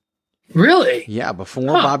 Really? Yeah. Before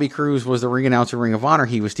Bobby Cruz was the ring announcer Ring of Honor,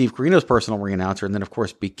 he was Steve Carino's personal ring announcer, and then of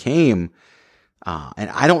course became,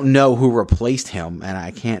 and I don't know who replaced him, and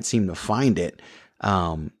I can't seem to find it.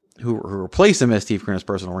 Who replaced him as Steve Carino's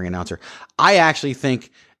personal ring announcer? I actually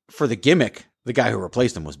think for the gimmick, the guy who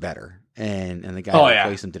replaced him was better. And the guy who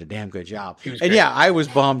replaced him did a damn good job. And I was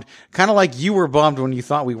bummed, kind of like you were bummed when you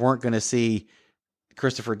thought we weren't going to see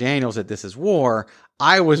Christopher Daniels at This Is War.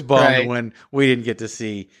 I was bummed when we didn't get to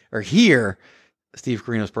see or hear Steve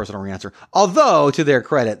Carino's personal ring announcer. Although, to their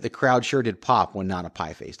credit, the crowd sure did pop when Nana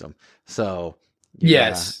pie-faced him. So, you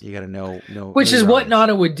got to know. Which is what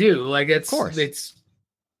Nana would do. Of course. It's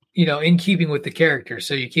in keeping with the character,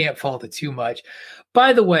 so you can't fault it too much.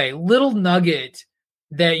 By the way, little nugget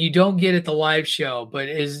that you don't get at the live show, but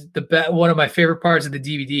is one of my favorite parts of the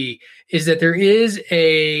DVD is that there is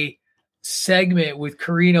a segment with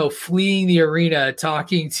Carino fleeing the arena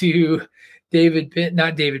talking to Gary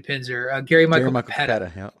Michael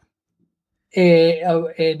Petta.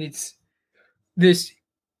 And it's this.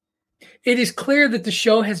 It is clear that the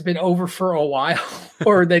show has been over for a while,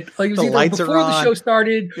 or that it was either before the show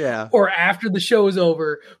started, or after the show is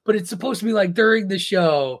over. But it's supposed to be during the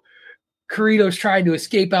show. Carino's trying to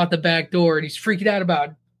escape out the back door, and he's freaking out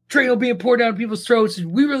about Drano being poured down people's throats.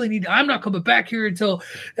 And we really I'm not coming back here until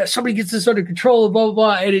somebody gets this under control, and blah, blah,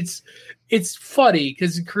 blah. And it's funny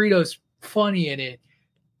because Carino's funny in it.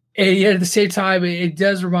 And yet at the same time, it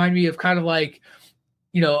does remind me of kind of a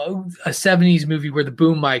 70s movie where the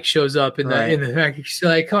boom mic shows up in the back. She's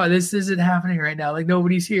like, come on, this isn't happening right now.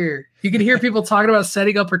 Nobody's here. You can hear people talking about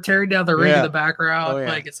setting up or tearing down the ring in the background.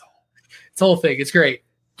 It's a whole thing. It's great.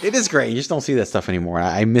 It is great. You just don't see that stuff anymore.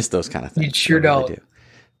 I miss those kind of things. You sure don't. Really do.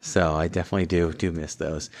 So I definitely do miss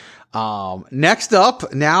those. Next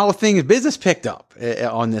up, now business picked up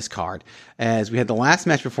on this card as we had the last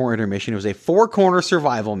match before intermission. It was a 4-corner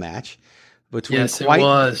survival match between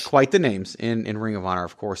quite the names in Ring of Honor,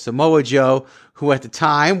 of course. Samoa Joe, who at the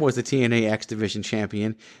time was the TNA X Division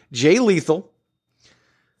champion, Jay Lethal,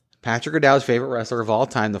 Patrick O'Dowd's favorite wrestler of all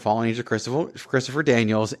time, the fallen angel Christopher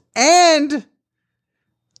Daniels, and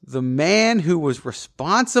the man who was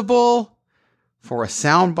responsible for a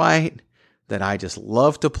soundbite that I just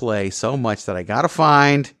love to play so much that I got to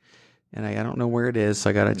find and I don't know where it is, so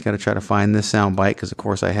I gotta try to find this sound bite because, of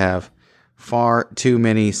course, I have far too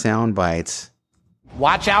many sound bites.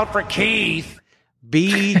 Watch out for Keith.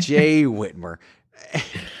 B.J. Whitmer.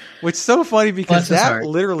 Which is so funny because that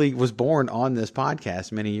literally was born on this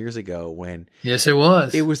podcast many years ago when... Yes, it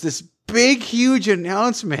was. It was this big, huge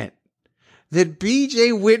announcement that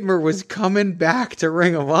B.J. Whitmer was coming back to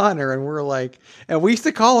Ring of Honor, and we're like... And we used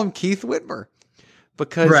to call him Keith Whitmer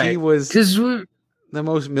because he was the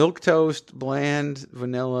most milquetoast, bland,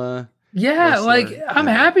 vanilla... Yeah, wrestler. like, I'm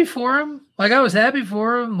happy for him. Like, I was happy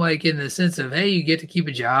for him, like, in the sense of, hey, you get to keep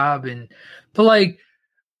a job. But, like,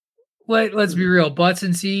 let's be real, butts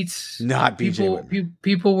and seats. Not BJ.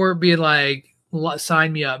 People were being like,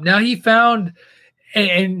 sign me up. Now he found,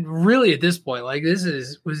 and really at this point, like, was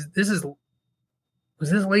this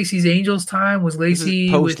Lacey's Angels time? Was Lacey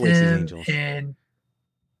with Lacey's him? Angels. And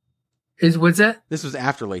what's that? This was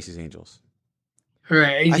after Lacey's Angels.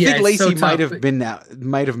 Right. I think Lacey might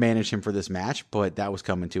have managed him for this match, but that was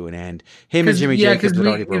coming to an end. Him and Jimmy Jacobs had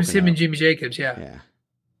already broken up. It was him and Jimmy Jacobs, yeah.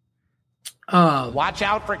 Watch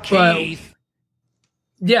out for Keith.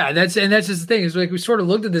 Yeah, that's just the thing. It's like we sort of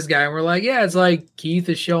looked at this guy and we're like, yeah, it's like Keith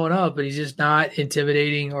is showing up, but he's just not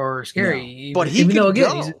intimidating or scary. No. But he can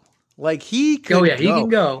go. Like he could go. Yeah, he can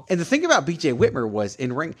go. And the thing about BJ Whitmer was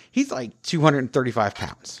in ring, he's like 235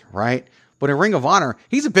 pounds, right? But in Ring of Honor,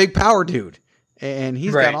 he's a big power dude. And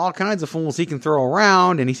he's got all kinds of fools he can throw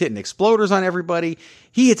around, and he's hitting exploders on everybody.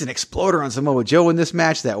 He hits an exploder on Samoa Joe in this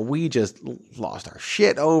match that we just lost our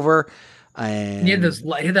shit over. And he had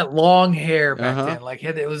that long hair back then, like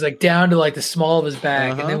it was like down to like the small of his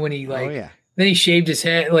back, and then when he then he shaved his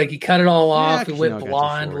head, like he cut it all off. It went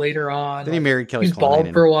blonde later on. Then he married Kelly. He was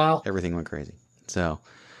bald for a while. Everything went crazy. So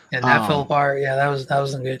and that fell apart. Yeah, that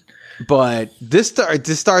wasn't good. But this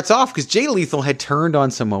starts off because Jay Lethal had turned on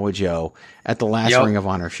Samoa Joe at the last Ring of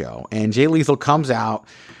Honor show. And Jay Lethal comes out,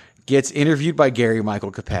 gets interviewed by Gary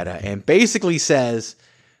Michael Capetta, and basically says,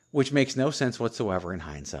 which makes no sense whatsoever in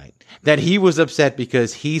hindsight, that he was upset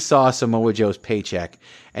because he saw Samoa Joe's paycheck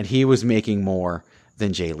and he was making more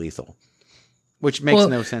than Jay Lethal. Which makes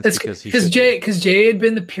no sense because Jay had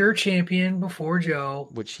been the pure champion before Joe.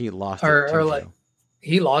 Which he lost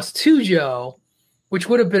he lost to Joe. Which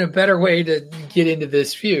would have been a better way to get into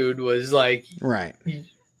this feud was like,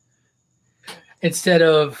 instead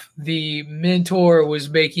of the mentor was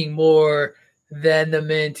making more than the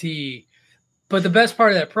mentee. But the best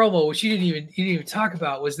part of that promo, which you didn't even talk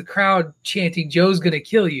about, was the crowd chanting, "Joe's going to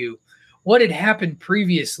kill you." What had happened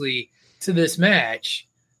previously to this match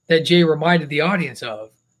that Jay reminded the audience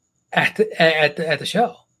of at the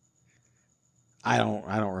show? I don't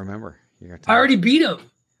remember. I already beat him.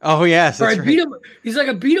 Oh yes, that's right. Beat him. He's like,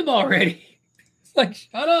 I beat him already. It's like,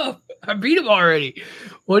 shut up! I beat him already.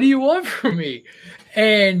 What do you want from me?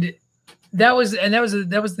 And that was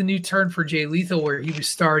the new turn for Jay Lethal, where he was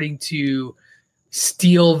starting to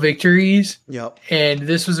steal victories. Yep. And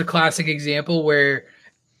this was a classic example where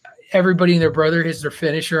everybody and their brother hits their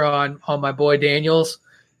finisher on my boy Daniels.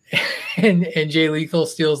 And Jay Lethal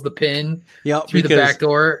steals the pin through the back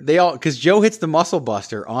door. Because Joe hits the muscle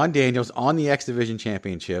buster on Daniels on the X Division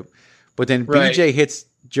Championship, but then BJ hits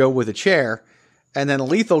Joe with a chair, and then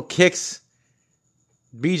Lethal kicks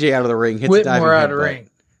BJ out of the ring, hits a diving headbutt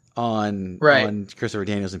on Christopher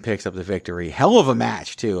Daniels and picks up the victory. Hell of a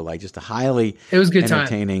match too, like just a highly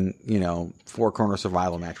entertaining, four corner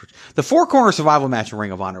survival match. The four corner survival match in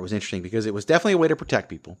Ring of Honor was interesting because it was definitely a way to protect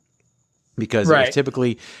people. Because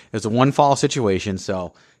it was a one fall situation.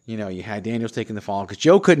 So, you had Daniels taking the fall because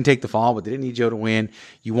Joe couldn't take the fall, but they didn't need Joe to win.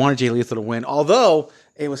 You wanted Jay Lethal to win, although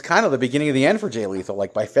it was kind of the beginning of the end for Jay Lethal.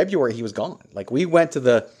 Like by February, he was gone. Like we went to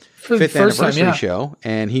the fifth anniversary show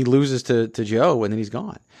and he loses to Joe and then he's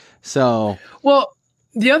gone. So, well,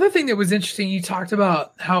 the other thing that was interesting, you talked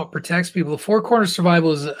about how it protects people. The four corner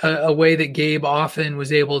survival is a way that Gabe often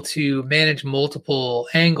was able to manage multiple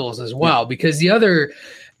angles as well, because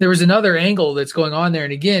there was another angle that's going on there.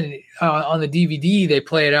 And again, on the DVD, they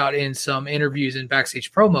play it out in some interviews and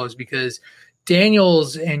backstage promos because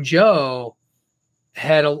Daniels and Joe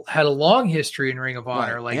had a long history in Ring of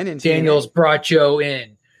Honor. Like Daniels brought Joe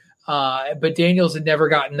in, but Daniels had never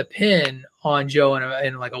gotten the pin on Joe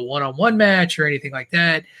in like a one-on-one match or anything like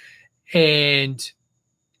that. And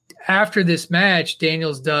after this match,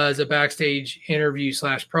 Daniels does a backstage interview /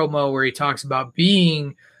 promo where he talks about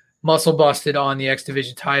being muscle busted on the X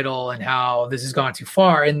Division title and how this has gone too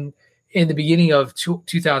far. And in the beginning of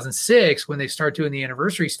 2006, when they start doing the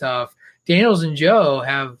anniversary stuff, Daniels and Joe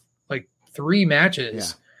have like 3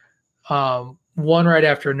 matches, one right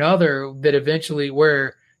after another, that eventually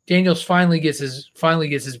where Daniels finally gets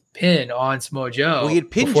his pin on Samoa Joe. Well, he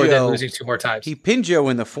had pinned before Joe, then losing 2 more times. He pinned Joe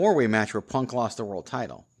in the 4-way match where Punk lost the world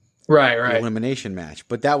title. Right. The elimination match,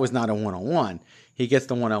 but that was not a 1-on-1. He gets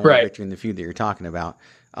the 1-on-1 victory in the feud that you're talking about.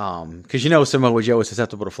 Because Samoa Joe is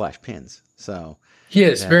susceptible to flash pins. So he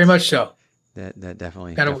is very much so. That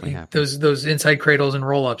definitely happens. Those inside cradles and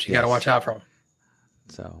roll ups you got to watch out from.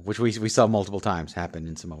 So, which we saw multiple times happen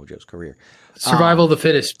in Samoa Joe's career. Survival of the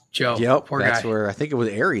fittest, Joe. Yep, poor that's guy. where I think it was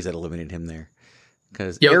Aries that eliminated him there,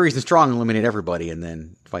 because Aries and Strong eliminate everybody and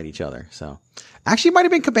then fight each other. So, actually, it might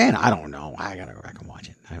have been Cabana. I don't know. I gotta go back and watch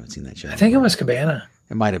it. I haven't seen that show. I think it was Cabana.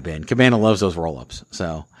 It might have been. Cabana loves those roll ups.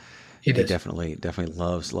 So he definitely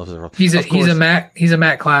loves those roll ups. He's a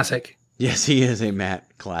Matt classic. Yes, he is a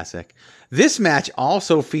Matt classic. This match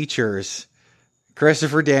also features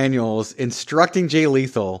Christopher Daniels instructing Jay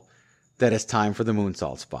Lethal that it's time for the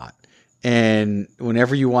moonsault spot. And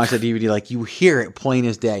whenever you watch the DVD, like, you hear it plain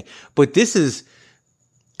as day. But this is,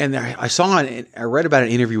 and I read about an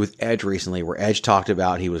interview with Edge recently where Edge talked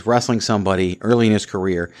about he was wrestling somebody early in his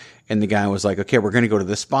career, and the guy was like, okay, we're going to go to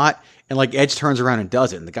this spot. And like Edge turns around and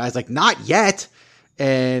does it. And the guy's like, not yet.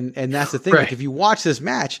 And that's the thing. Right. Like, if you watch this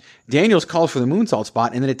match, Daniels calls for the moonsault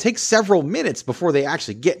spot, and then it takes several minutes before they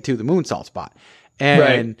actually get to the moonsault spot.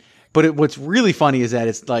 But what's really funny is that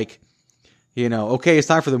it's like, okay, it's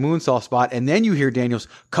time for the moonsault spot, and then you hear Daniels,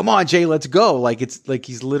 "Come on, Jay, let's go!" Like, it's like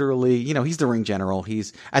he's literally, he's the ring general.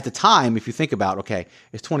 He's, at the time, if you think about, okay,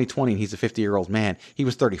 it's 2020 and he's a 50-year-old man. He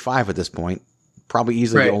was 35 at this point, probably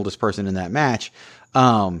easily the oldest person in that match.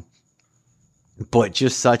 But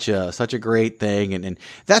just such a great thing, and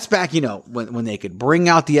that's back, when they could bring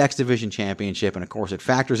out the X Division Championship, and of course it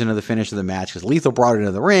factors into the finish of the match because Lethal brought it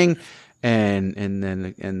into the ring. And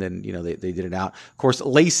then they did it out. Of course,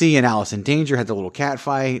 Lacey and Allison Danger had the little cat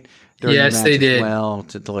fight during the match, they did, as well,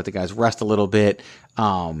 to let the guys rest a little bit.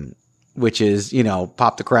 Which is,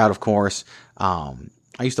 pop the crowd, of course. I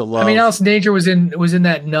used to love. Allison Danger was in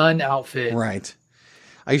that nun outfit, right?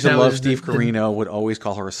 I used to love Steve Corino would always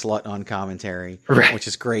call her a slut on commentary, which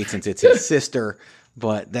is great since it's his sister.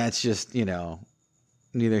 But that's just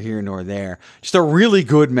neither here nor there. Just a really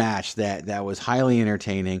good match that was highly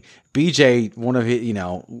entertaining. BJ, one of his,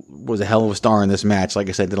 was a hell of a star in this match. Like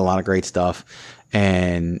I said, did a lot of great stuff,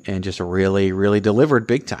 and just really, really delivered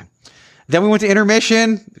big time. Then we went to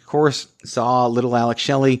intermission. Of course, saw little Alex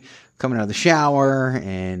Shelley coming out of the shower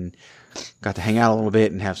and got to hang out a little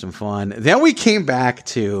bit and have some fun. Then we came back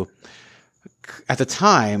to, at the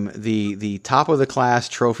time, the top of the class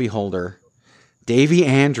trophy holder, Davey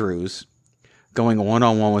Andrews, going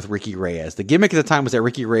one-on-one with Ricky Reyes. The gimmick at the time was that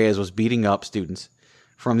Ricky Reyes was beating up students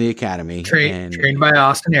from the academy. Trained by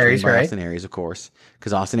Austin Aries, right? Austin Aries, of course,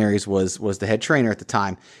 because Austin Aries was the head trainer at the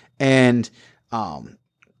time. And of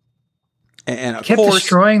kept course,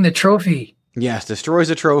 destroying the trophy. Yes, destroys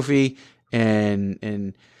the trophy.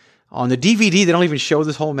 And on the DVD, they don't even show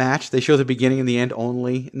this whole match. They show the beginning and the end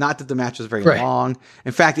only. Not that the match was very long.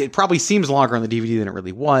 In fact, it probably seems longer on the DVD than it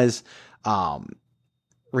really was.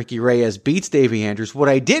 Ricky Reyes beats Davey Andrews. What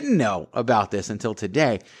I didn't know about this until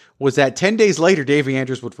today was that 10 days later, Davey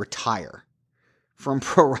Andrews would retire from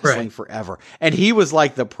pro wrestling forever. And he was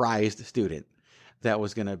like the prized student that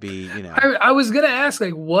was going to be, I was going to ask,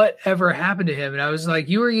 like, whatever happened to him? And I was like,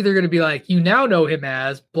 you were either going to be like, you now know him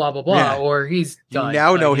as blah, blah, blah, or he's done. You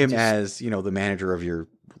now know him as, the manager of your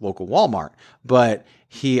local Walmart. But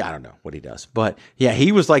I don't know what he does, but yeah,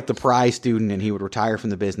 he was like the prize student, and he would retire from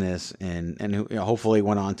the business and hopefully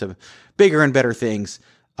went on to bigger and better things.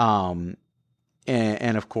 And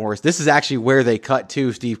of course, this is actually where they cut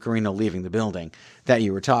to Steve Corino leaving the building that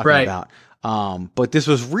you were talking about. But this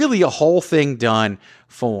was really a whole thing done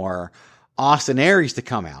for Austin Aries to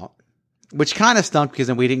come out, which kind of stunk because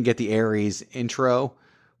then we didn't get the Aries intro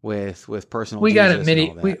with personal. We got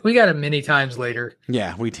it we got it many times later.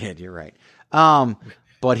 Yeah, we did. You're right.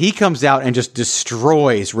 But he comes out and just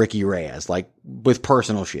destroys Ricky Reyes, like, with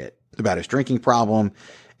personal shit about his drinking problem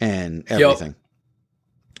and everything.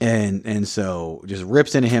 And so just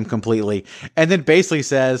rips into him completely. And then basically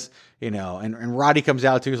says, and Roddy comes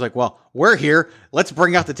out too. He's like, well, we're here. Let's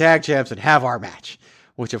bring out the tag champs and have our match,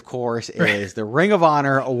 which of course is the Ring of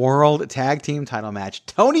Honor World Tag Team title match.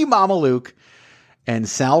 Tony Mamaluke and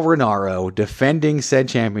Sal Rinauro defending said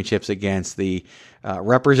championships against the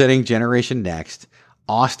representing Generation Next,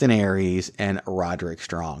 Austin Aries and Roderick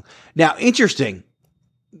Strong. Now, interesting.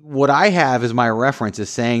 What I have as my reference is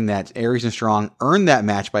saying that Aries and Strong earned that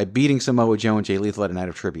match by beating Samoa Joe and Jay Lethal at a Night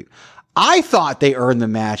of Tribute. I thought they earned the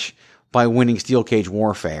match by winning Steel Cage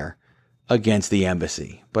Warfare against the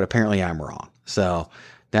Embassy, but apparently I'm wrong. So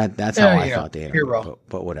that's how I thought they earned it,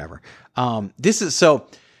 but whatever.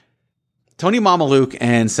 Tony Mamaluke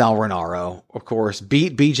and Sal Rinauro, of course,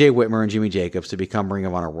 beat BJ Whitmer and Jimmy Jacobs to become Ring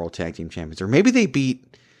of Honor World Tag Team Champions. Or maybe they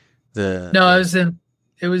beat it was them.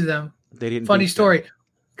 It was them. They didn't. Funny story,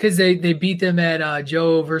 because they beat them at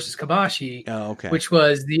Joe versus Kabashi. Oh, okay. Which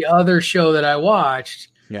was the other show that I watched.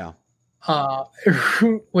 Yeah.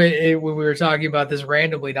 When we were talking about this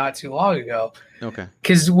randomly not too long ago. Okay.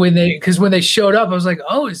 Because when they showed up, I was like,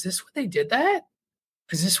 oh, is this when they did that?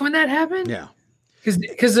 Is this when that happened? Yeah.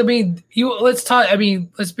 Because I mean, let's talk. I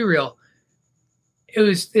mean, let's be real. It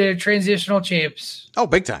was the transitional champs. Oh,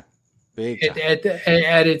 big time. Big time.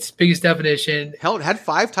 At its biggest definition. Hell, it had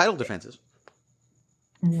 5 title defenses.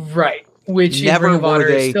 Right. Which never were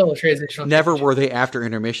they is still a transitional. Never were they after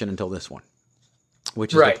intermission until this one,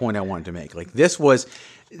 which is the point I wanted to make. Like this was,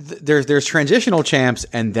 there's transitional champs,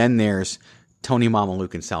 and then there's Tony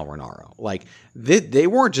Mamaluke and Sal Rinauro. Like they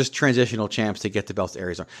weren't just transitional champs to get the belts to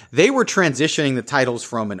Arizona. They were transitioning the titles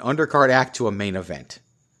from an undercard act to a main event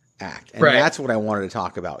act, and that's what I wanted to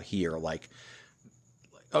talk about here. Like,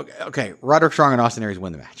 okay, Roderick Strong and Austin Aries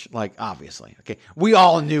win the match. Like, obviously, okay, we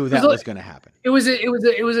all knew that was going to happen. It was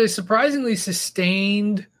a surprisingly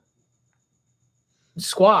sustained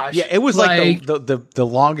squash. Yeah, it was like the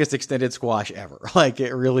longest extended squash ever. Like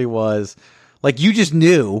it really was. Like you just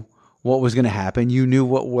knew what was going to happen. You knew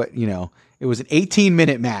what you know. It was an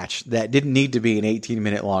 18-minute match that didn't need to be an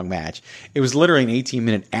 18-minute long match. It was literally an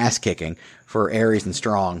 18-minute ass kicking for Aries and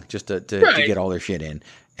Strong just to get all their shit in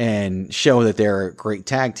and show that they're a great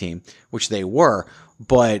tag team, which they were.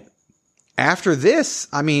 But after this,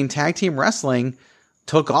 I mean, tag team wrestling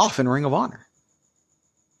took off in Ring of Honor.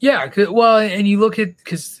 Yeah, well, and you look at,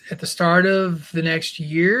 because at the start of the next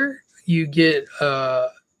year, you get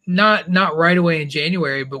not right away in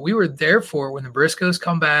January, but we were there for it when the Briscoes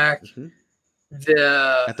come back. Mm-hmm.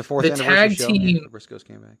 At the 4th tag show, team, the Briscoes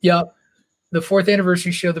came back. Yep, the 4th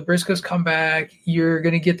anniversary show, the Briscoes come back. You're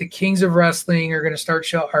going to get the Kings of Wrestling are going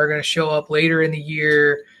to show up later in the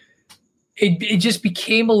year. It just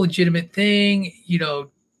became a legitimate thing, you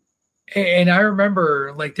know. And I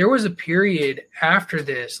remember, like, there was a period after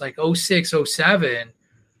this, like 06, 07,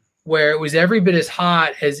 where it was every bit as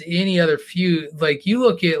hot as any other feud. Like, you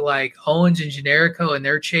look at, like, Owens and Generico and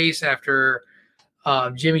their chase after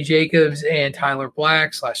Jimmy Jacobs and Tyler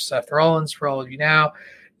Black / Seth Rollins, for all of you now.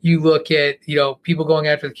 You look at, you know, people going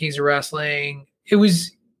after the Kings of Wrestling. It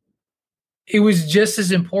was just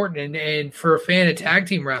as important. And for a fan of tag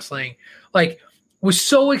team wrestling, like, was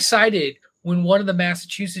so excited when one of the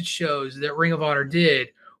Massachusetts shows that Ring of Honor did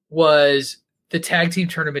was the tag team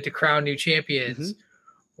tournament to crown new champions,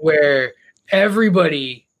 where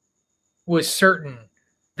everybody was certain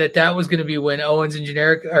that was going to be when Owens and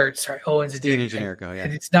Generico, Steen and Generico, yeah.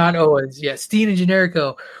 And it's not Owens. Yeah, Steen and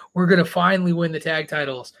Generico were going to finally win the tag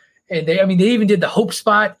titles. And they even did the hope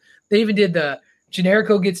spot. They even did the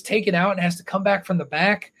Generico gets taken out and has to come back from the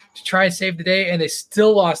back to try and save the day. And they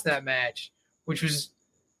still lost that match, which was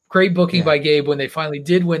great booking by Gabe when they finally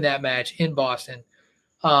did win that match in Boston.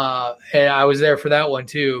 And I was there for that one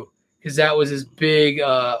too, because that was his big,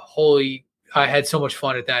 I had so much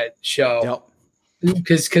fun at that show. Yep.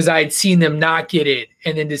 Because I had seen them not get it,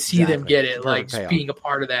 and then to see them get it, like being a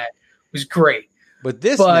part of that was great. But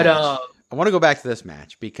match, I want to go back to this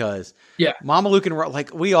match because Mamaluke and,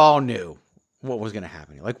 like, we all knew what was going to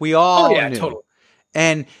happen. Like, we all knew. Totally.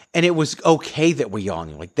 And it was okay that we all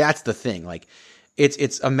knew. Like, that's the thing. Like,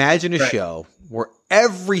 it's imagine a show where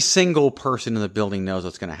every single person in the building knows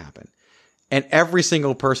what's going to happen, and every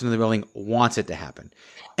single person in the building wants it to happen.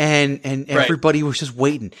 And everybody was just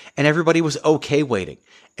waiting, and everybody was okay waiting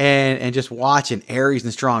and just watching Aries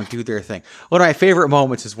and Strong do their thing. One of my favorite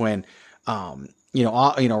moments is when,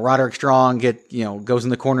 Roderick Strong goes in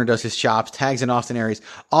the corner, does his chops, tags in Austin Aries.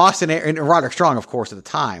 And Roderick Strong, of course, at the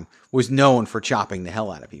time was known for chopping the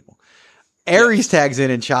hell out of people. Aries tags in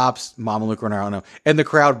and chops Mamaluke Rinauro, and the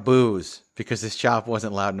crowd boos because his chop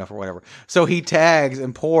wasn't loud enough or whatever. So he tags,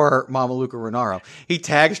 and poor Mamaluke Rinauro, he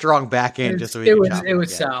tags Strong back in just so he can chop him. It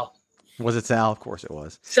was Sal. Was it Sal? Of course it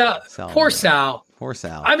was. Sal. Poor Sal. Poor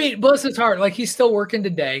Sal. I mean, bless his heart. Like, he's still working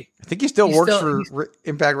today. I think he still works for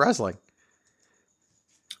Impact Wrestling.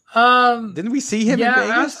 Didn't we see him in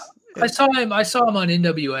Vegas? I saw him on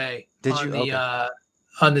NWA. Did you?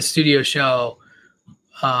 On the studio show.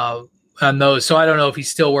 On those, so I don't know if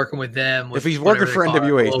he's still working with them. If he's working for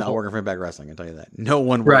NWA, he's not working for Impact Wrestling. I can tell you that. No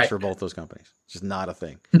one works for both those companies. It's just not a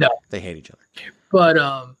thing. No, they hate each other. But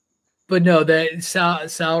no, that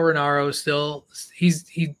Sal Rinauro still he's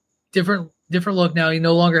different look now. He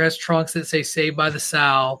no longer has trunks that say "Saved by the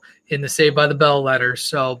Sal" in the "Saved by the Bell" letters.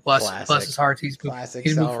 So bless his heart, he's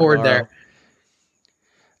moved forward there.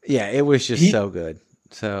 Yeah, it was just so good.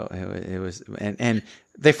 So it was, and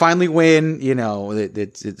they finally win. You know,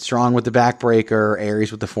 it's Strong with the backbreaker,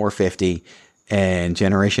 Aries with the 450, and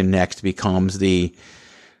Generation Next becomes the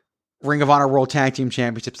Ring of Honor World Tag Team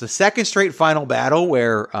Championships. The second straight final battle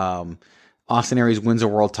where Austin Aries wins a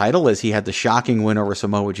world title, as he had the shocking win over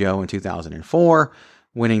Samoa Joe in 2004,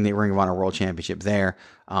 winning the Ring of Honor World Championship there.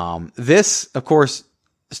 This, of course,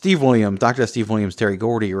 Dr. Steve Williams, Terry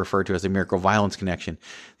Gordy, referred to as the Miracle Violence Connection.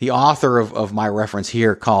 The author of my reference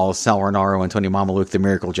here calls Sal Rinauro and Tony Mamaluke the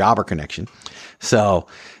Miracle Jobber Connection. So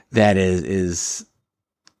that is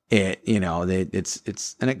it, you know, it's,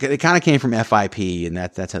 and it kind of came from FIP, and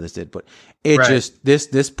that's how this did, but it just,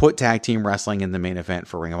 this put tag team wrestling in the main event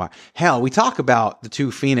for Ring of Honor. Hell, we talk about the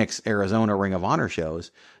two Phoenix, Arizona Ring of Honor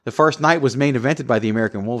shows. The first night was main evented by the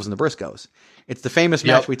American Wolves and the Briscoes. It's the famous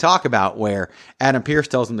match we talk about where Adam Pearce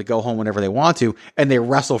tells them to go home whenever they want to, and they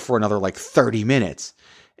wrestle for another like 30 minutes.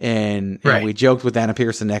 And we joked with Adam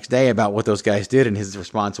Pearce the next day about what those guys did, and his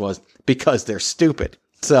response was, because they're stupid.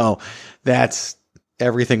 So that's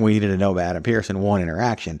everything we needed to know about Adam Pearce in one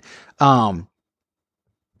interaction.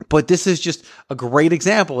 But this is just a great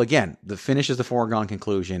example. Again, the finish is the foregone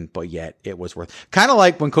conclusion, but yet it was worth. Kind of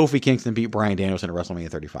like when Kofi Kingston beat Bryan Danielson at WrestleMania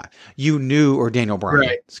 35. You knew, or Daniel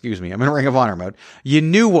Bryan, excuse me, I'm in Ring of Honor mode. You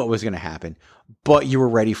knew what was going to happen, but you were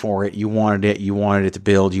ready for it. You wanted it. You wanted it to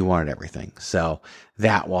build. You wanted everything. So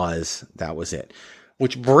that was it.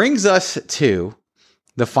 Which brings us to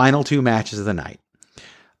the final two matches of the night.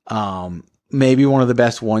 Maybe one of the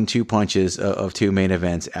best 1-2 punches of two main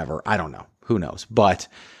events ever. I don't know. Who knows? But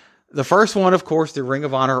the first one, of course, the Ring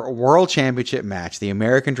of Honor World Championship match, the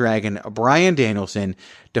American Dragon, Bryan Danielson,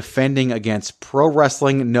 defending against Pro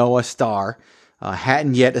Wrestling Noah Star.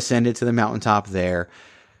 Hadn't yet ascended to the mountaintop there.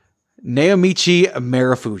 Naomichi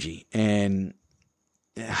Marufuji. And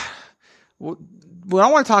well,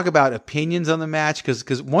 I want to talk about opinions on the match,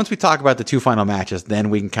 because once we talk about the two final matches, then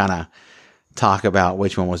we can kind of talk about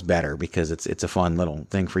which one was better, because it's a fun little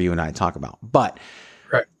thing for you and I to talk about. But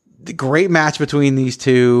the great match between these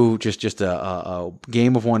two, just a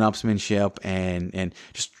game of one-upsmanship, and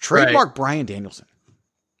just trademark Bryan Danielson.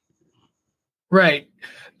 Right.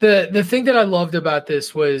 The thing that I loved about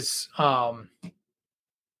this was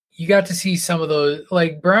you got to see some of those,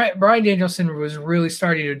 like Bryan Danielson was really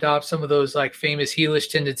starting to adopt some of those like famous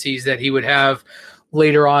heelish tendencies that he would have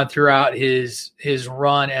later on throughout his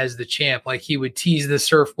run as the champ. Like he would tease the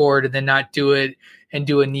surfboard and then not do it and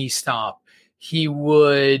do a knee stomp. He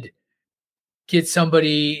would get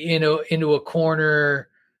somebody into a corner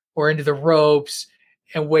or into the ropes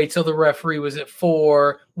and wait till the referee was at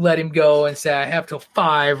 4, let him go and say, I have till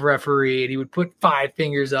 5, referee. And he would put 5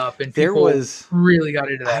 fingers up, and people really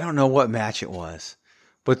got into that. I don't know what match it was,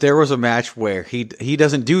 but there was a match where he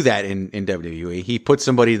doesn't do that in WWE. He puts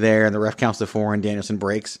somebody there and the ref counts to 4 and Danielson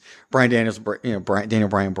breaks. Daniel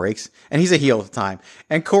Bryan breaks, and he's a heel at the time.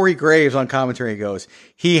 And Corey Graves on commentary goes,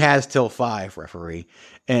 he has till 5, referee.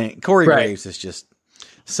 And Corey Graves is just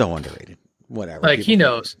so underrated. Whatever. Like he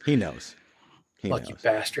knows. He knows. Lucky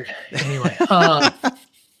bastard. Anyway.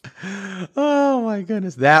 Oh my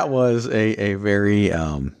goodness. That was a very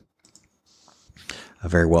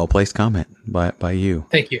well placed comment by you.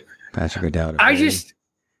 Thank you, Patrick O'Dowd. I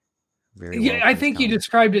think you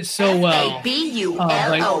described it so well. BULOUS. I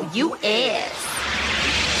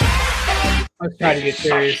was trying to get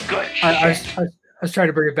serious. I was trying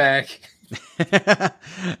to bring it back. I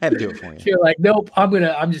had to do it for you. You're like, nope,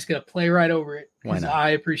 I'm just gonna play right over it. Why not? I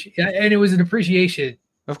appreciate it. And it was an appreciation.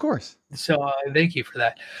 Of course. So thank you for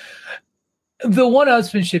that. The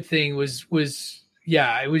one-upsmanship thing was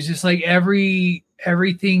it was just like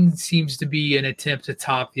everything seems to be an attempt to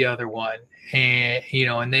top the other one. And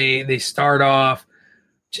and they start off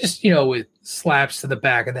just with slaps to the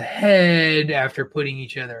back of the head after putting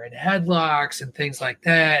each other in headlocks and things like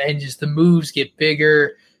that, and just the moves get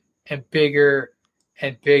bigger and bigger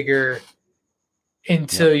and bigger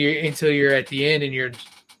until you're at the end and you're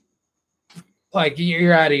like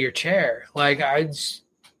you're out of your chair. Like I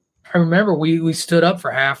remember we stood up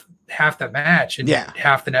for half the match and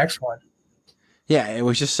half the next one. Yeah, it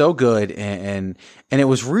was just so good, and it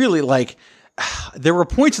was really like there were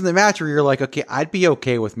points in the match where you're like, okay, I'd be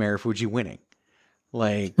okay with Marufuji winning.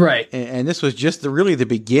 Like right. And this was just really the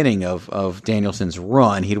beginning of Danielson's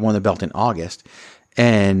run. He'd won the belt in August.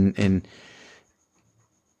 And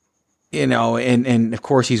of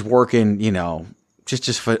course he's working,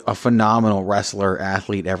 just a phenomenal wrestler,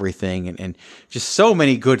 athlete, everything. And just so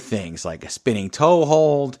many good things, like a spinning toe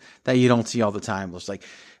hold that you don't see all the time. It's like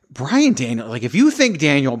Bryan Daniel, like if you think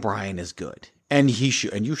Daniel Bryan is good, and you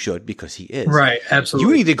should because he is. Right. Absolutely.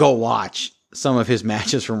 You need to go watch some of his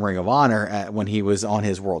matches from Ring of Honor when he was on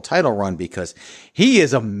his world title run, because he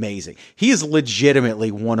is amazing. He is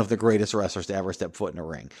legitimately one of the greatest wrestlers to ever step foot in a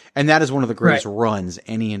ring. And that is one of the greatest runs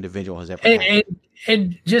any individual has ever had.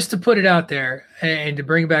 And just to put it out there and to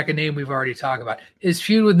bring back a name we've already talked about, his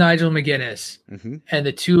feud with Nigel McGuinness and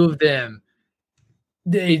the two of them,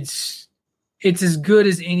 it's as good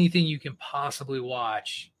as anything you can possibly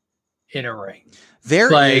watch in a ring. They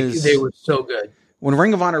were so good. When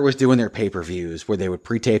Ring of Honor was doing their pay-per-views where they would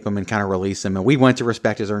pre-tape them and kind of release them, and we went to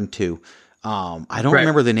Respect Is Earned 2. I don't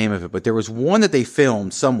remember the name of it, but there was one that they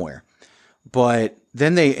filmed somewhere. But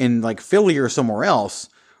then they, in like Philly or somewhere else,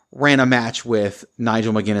 ran a match with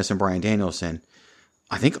Nigel McGuinness and Bryan Danielson.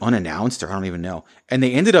 I think unannounced, or I don't even know. And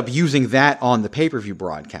they ended up using that on the pay-per-view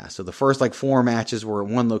broadcast. So the first like 4 matches were at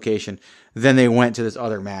one location. Then they went to this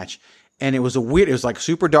other match. And it was it was like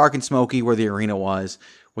super dark and smoky where the arena was,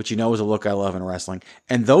 which is a look I love in wrestling.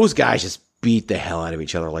 And those guys just beat the hell out of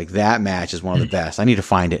each other. Like, that match is one of the best. I need to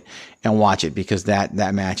find it and watch it, because that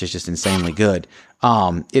match is just insanely good.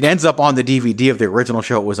 It ends up on the DVD of the original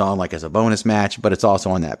show it was on, like as a bonus match, but it's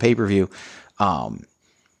also on that pay-per-view.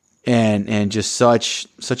 And just such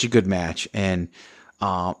a good match. And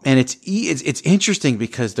it's interesting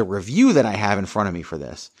because the review that I have in front of me for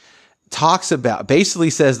this basically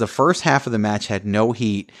says the first half of the match had no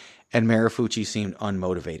heat and Marufuji seemed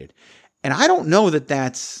unmotivated. And I don't know that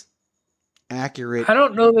that's accurate. I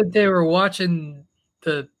don't know that they were watching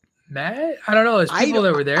the match. I don't know. As people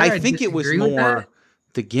that were there, I think it was more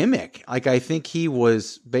the gimmick. Like, I think he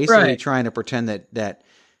was basically trying to pretend that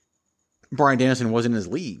Bryan Danielson wasn't in his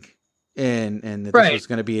league and that this was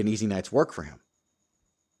going to be an easy night's work for him.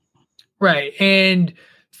 Right. And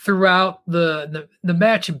throughout the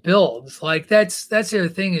match builds, like that's the other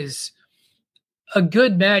thing, is a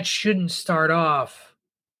good match shouldn't start off,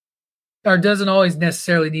 or doesn't always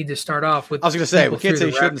necessarily need to start off with. I was going to say, we can't say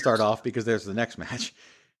it shouldn't start off, because there's the next match.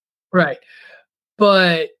 Right.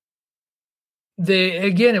 But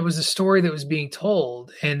it was a story that was being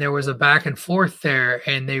told, and there was a back and forth there,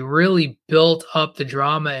 and they really built up the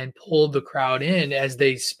drama and pulled the crowd in as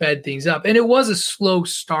they sped things up. And it was a slow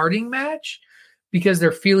starting match because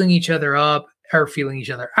they're feeling each other up, or feeling each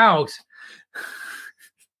other out,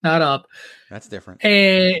 not up. That's different.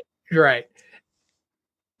 And right.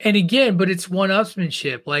 And again, but it's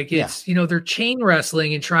one-upsmanship. Like, it's, they're chain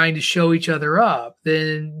wrestling and trying to show each other up.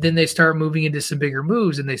 Then they start moving into some bigger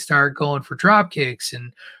moves, and they start going for drop kicks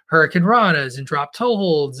and hurricane ranas and drop toe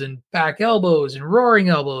holds and back elbows and roaring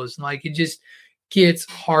elbows. And like, it just gets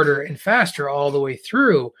harder and faster all the way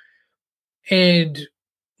through. And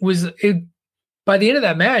by the end of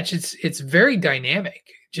that match, it's very dynamic.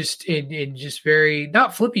 Just in just very,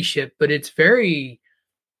 not flippy shit, but it's very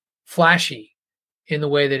flashy in the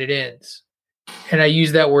way that it ends. And I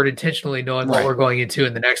use that word intentionally, knowing what we're going into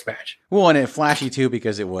in the next match. Well, and it flashy too,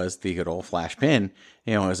 because it was the good old flash pin.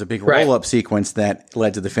 It was a big roll-up sequence that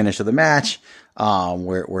led to the finish of the match,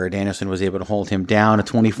 where Danielson was able to hold him down. A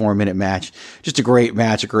 24-minute match. Just a great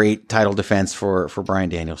match, a great title defense for Bryan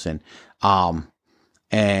Danielson.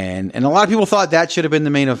 And a lot of people thought that should have been the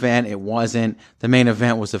main event. It wasn't. The main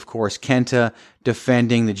event was, of course, Kenta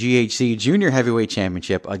defending the GHC Junior Heavyweight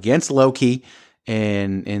Championship against Loki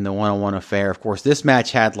in the one-on-one affair. Of course, this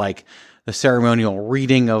match had like the ceremonial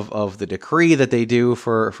reading of the decree that they do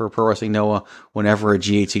for Pro Wrestling Noah whenever a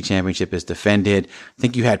GHC championship is defended. I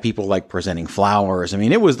think you had people like presenting flowers. I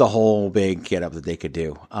mean, it was the whole big get up that they could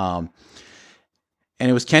do. And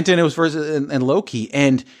it was Kenta and it was versus and Loki.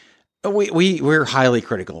 And we're highly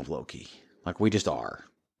critical of Loki. Like, we just are,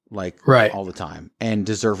 like, all the time, and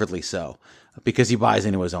deservedly so, because he buys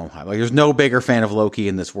into his own hype. Like, there's no bigger fan of Loki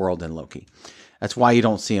in this world than Loki. That's why you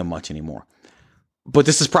don't see him much anymore. But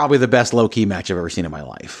this is probably the best Loki match I've ever seen in my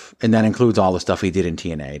life, and that includes all the stuff he did in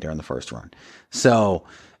TNA during the first run. So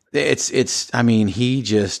I mean,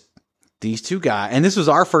 these two guys, and this was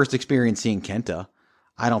our first experience seeing Kenta.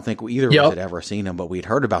 I don't think either of us had ever seen him, but we'd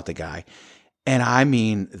heard about the guy. And I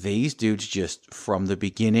mean, these dudes just from the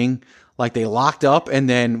beginning, like, they locked up, and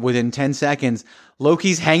then within 10 seconds,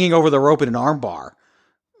 Loki's hanging over the rope in an armbar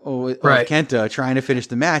of Kenta trying to finish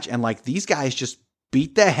the match. And like, these guys just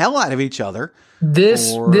beat the hell out of each other.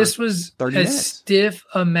 This was 30 as minutes. Stiff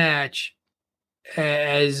a match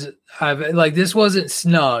as this wasn't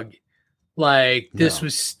snug. Like, this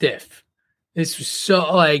was stiff. This was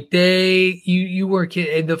so, like, you were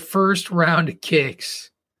kidding. The first round of kicks,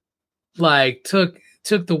 like, took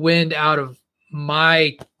the wind out of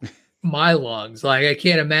my lungs. Like, I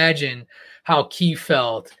can't imagine how Keith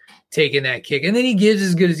felt taking that kick. And then he gives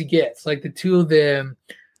as good as he gets. Like, the two of them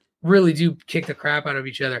really do kick the crap out of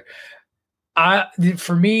each other.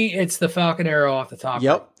 For me, it's the Falcon Arrow off the top.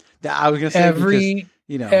 Yep. I was going to say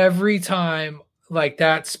every time like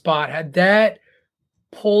that spot had that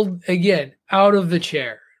pulled again out of the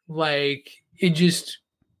chair. Like it just.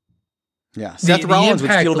 Yeah. Seth Rollins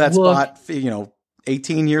would steal that spot,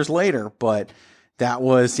 18 years later, but that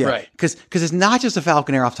was, right. Cause it's not just a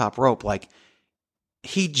Falcon Arrow off top rope. Like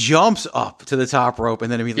he jumps up to the top rope and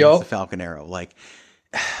then immediately hits the Falcon Arrow. Like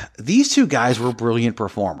these two guys were brilliant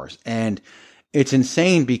performers, and it's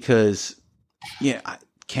insane because,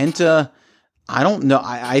 Kenta, I don't know.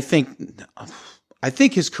 I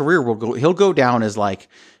think his career he'll go down as like,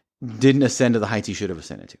 didn't ascend to the heights he should have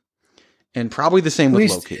ascended to. And probably the same with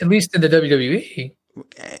Loki. At least in the WWE.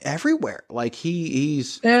 Everywhere. Like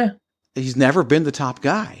he's never been the top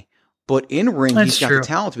guy. But in ring, he's got the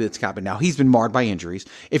talent to be the top. But now he's been marred by injuries.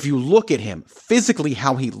 If you look at him physically,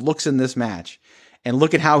 how he looks in this match, and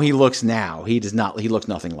look at how he looks now, he looks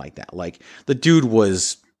nothing like that. Like the dude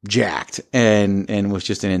was jacked and was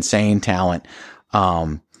just an insane talent.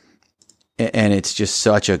 And it's just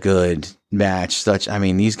such a good match.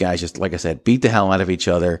 These guys just, like I said, beat the hell out of each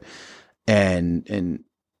other. And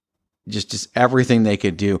just everything they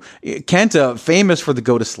could do. Kenta, famous for the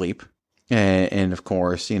go to sleep, and of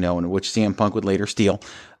course, in which CM Punk would later steal.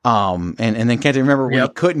 And then Kenta, remember when he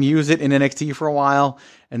couldn't use it in NXT for a while,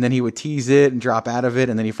 and then he would tease it and drop out of it,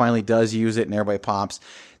 and then he finally does use it, and everybody pops.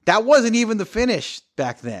 That wasn't even the finish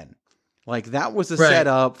back then. Like that was the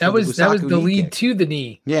setup. That was the lead kick to the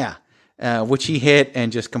knee. Yeah, which he hit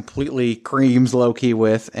and just completely creams Loki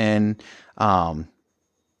with, and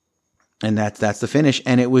that's the finish.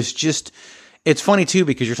 And it was just, it's funny too,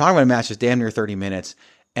 because you're talking about a match that's damn near 30 minutes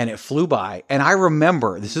and it flew by. And I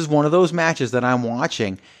remember this is one of those matches that I'm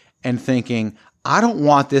watching and thinking, I don't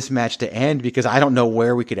want this match to end because I don't know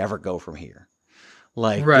where we could ever go from here.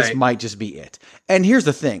 Like this might just be it. And here's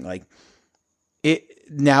the thing, like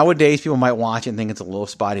nowadays people might watch it and think it's a little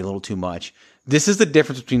spotty, a little too much. This is the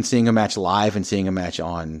difference between seeing a match live and seeing a match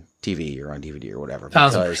on TV or on DVD or whatever.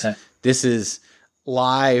 Because 1,000%. This is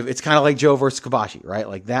live. It's kind of like Joe versus Kobashi, right?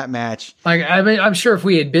 Like that match. Like, I'm sure if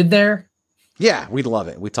we had been there. Yeah, we'd love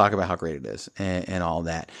it. We talk about how great it is and all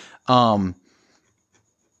that.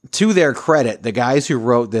 To their credit, the guys who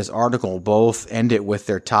wrote this article both end it with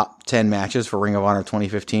their top 10 matches for Ring of Honor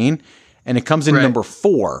 2015. And it comes in number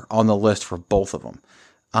 4 on the list for both of them.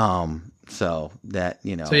 So that,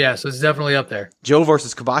 So it's definitely up there. Joe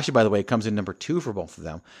versus Kobashi, by the way, comes in number 2 for both of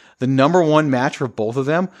them. The number 1 match for both of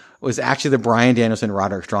them was actually the Bryan Danielson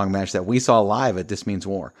Roderick Strong match that we saw live at This Means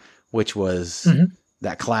War, which was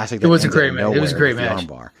that classic. It was a great match. It was a great match.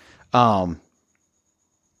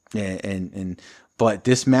 But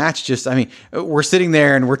this match just, we're sitting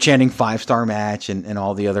there and we're chanting 5-star match and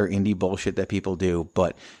all the other indie bullshit that people do.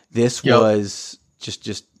 But this was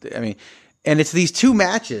and it's these two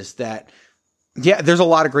matches that, there's a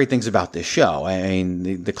lot of great things about this show.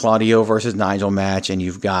 The Claudio versus Nigel match, and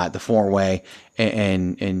you've got the 4-way,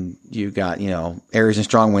 and you've got, Aries and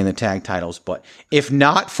Strong winning the tag titles. But if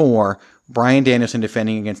not for Bryan Danielson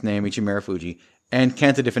defending against Naomichi Marufuji and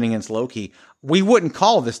Kenta defending against Loki, we wouldn't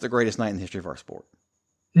call this the greatest night in the history of our sport.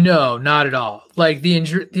 No, not at all. Like the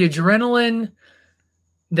adrenaline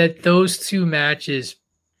that those two matches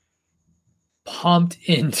pumped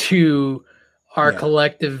into our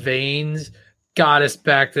collective veins got us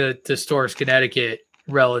back to Storrs, Connecticut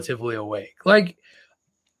relatively awake. Like,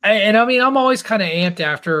 I'm always kind of amped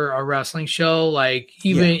after a wrestling show. Like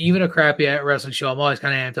even a crappy wrestling show, I'm always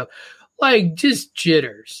kind of amped up. Like just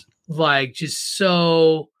jitters, like just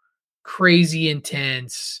so crazy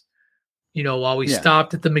intense. While we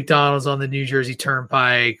stopped at the McDonald's on the New Jersey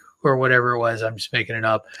Turnpike or whatever it was, I'm just making it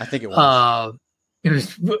up. I think it was. It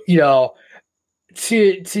was,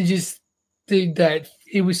 to just think that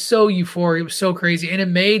it was so euphoric, it was so crazy, and it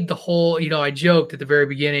made the whole. I joked at the very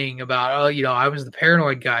beginning about, I was the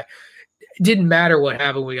paranoid guy. It didn't matter what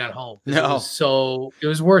happened when we got home. No. It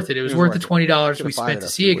was worth it. It was worth the $20 we spent to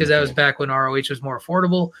see it because that was back when ROH was more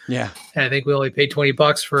affordable. Yeah, and I think we only paid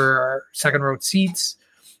 $20 for our second row seats.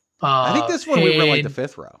 I think this one we were like the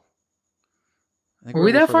 5th row. Were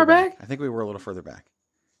we that far back? I think we were a little further back.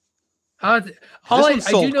 I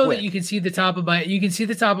do know that you can see the top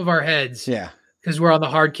of our heads. Yeah, because we're on the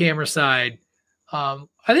hard camera side. I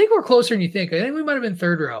think we're closer than you think. I think we might have been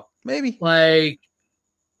 3rd row, maybe. Like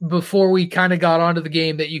before we kind of got onto the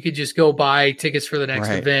game that you could just go buy tickets for the next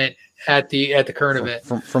event at the current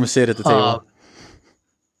event from Sid at the table.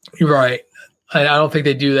 Right. I don't think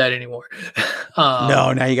they do that anymore.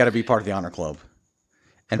 No, now you got to be part of the Honor Club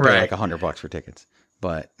and pay like $100 for tickets.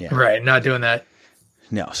 But not doing that.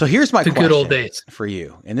 No. So here's my question good old days for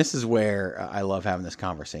you, and this is where I love having this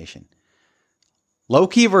conversation.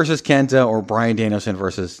 Low-Ki versus Kenta or Bryan Danielson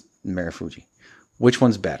versus Marufuji. Which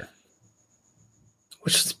one's better?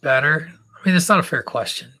 Which is better? I mean, it's not a fair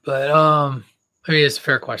question, but it's a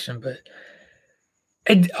fair question, but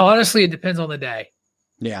honestly, it depends on the day.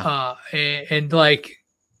 Yeah. And like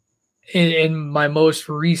in my most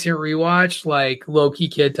recent rewatch, like Low-Ki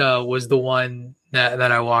Kenta was the one that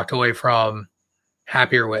I walked away from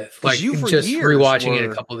happier with. Like you for just years rewatching it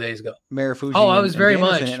a couple of days ago. Marufuji. I was very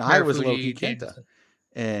much. And I was Low-Ki Kenta.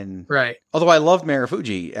 And right. Although I loved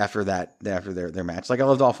Marufuji after their match, like I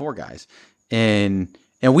loved all four guys, and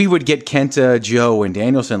we would get Kenta, Joe, and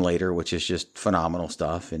Danielson later, which is just phenomenal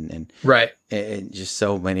stuff, and right, and just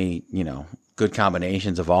so many good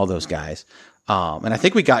combinations of all those guys. And I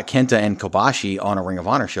think we got Kenta and Kobashi on a Ring of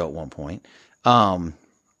Honor show at one point,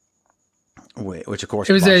 which of course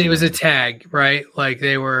it was a tag, right? Like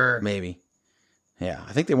they were maybe. Yeah,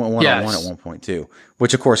 I think they went one-on-one at one point too,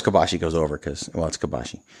 which of course Kobashi goes over because, well, it's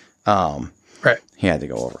Kobashi. Right. He had to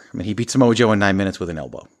go over. I mean, he beat Samoa Joe in 9 minutes with an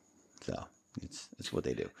elbow. So it's what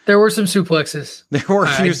they do. There were some suplexes. There were a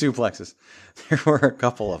few suplexes. There were a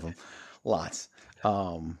couple of them. Lots.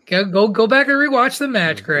 Go back and rewatch the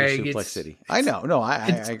match, Craig. Suplex City. I know. No, I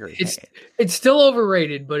agree. It's still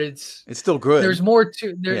overrated, but it's still good. There's more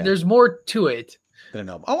to There's more to it. Than an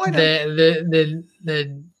elbow. Oh, I know.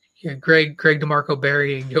 The Greg DeMarco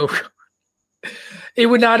burying Yoko. It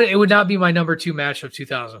would not be my number 2 match of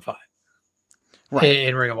 2005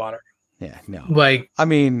 in Ring of Honor. Yeah, no. Like, I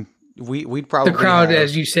mean, we'd probably the crowd,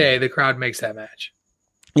 as you say, the crowd makes that match.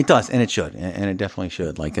 It does, and it should, and it definitely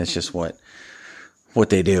should. Like that's just what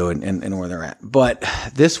they do and where they're at. But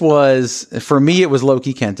this was, for me, it was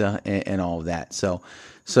Low-Ki Kenta and all of that. So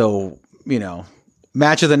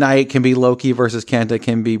match of the night can be Low-Ki versus Kenta,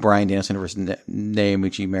 can be Bryan Danielson versus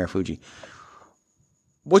Naomichi Marufuji.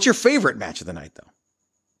 What's your favorite match of the night, though?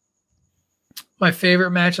 My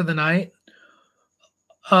favorite match of the night?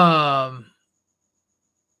 Probably,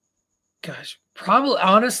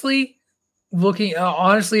 honestly,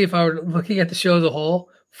 if I were looking at the show as a whole,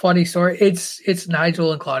 funny story, it's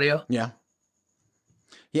Nigel and Claudio. Yeah.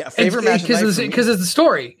 Yeah, favorite match because it's the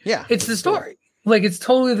story. Yeah. It's the story. Like, it's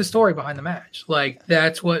totally the story behind the match. Like,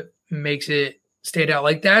 that's what makes it stand out.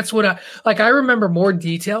 Like, that's what I remember more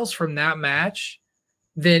details from that match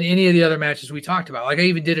than any of the other matches we talked about. Like, I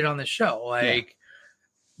even did it on the show. Like,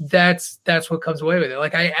 that's what comes away with it.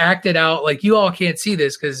 Like, I acted out, like, you all can't see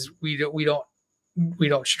this because we don't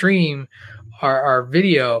stream our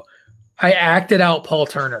video. I acted out Paul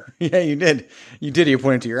Turner. Yeah, you did. You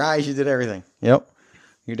pointed to your eyes. You did everything. Yep.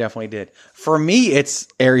 You definitely did. For me, it's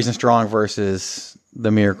Aries and Strong versus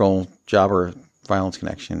the Miracle Jobber Violence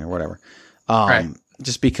Connection or whatever. Right.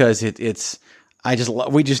 Just because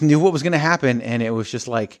we just knew what was going to happen, and it was just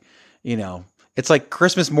like, it's like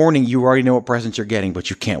Christmas morning. You already know what presents you're getting,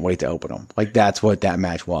 but you can't wait to open them. Like that's what that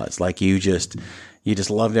match was. Like you just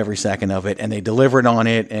loved every second of it, and they delivered on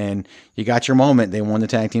it, and you got your moment. They won the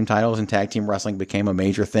tag team titles, and tag team wrestling became a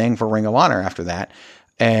major thing for Ring of Honor after that.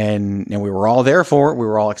 And we were all there for it. We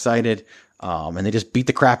were all excited. And they just beat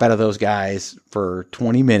the crap out of those guys for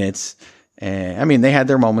 20 minutes. And I mean, they had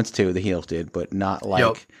their moments too. The heels did, but not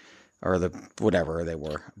like, or the whatever they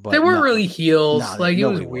were. But they weren't really heels. Like it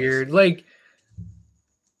was weird. Like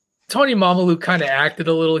Tony Mamalu kind of acted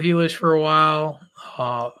a little heelish for a while.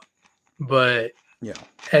 But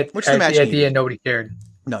at the end, nobody cared.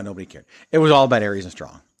 No, nobody cared. It was all about Aries and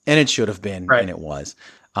Strong, and it should have been, right. And it was.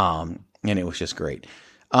 And it was just great.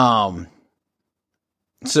 So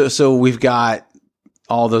we've got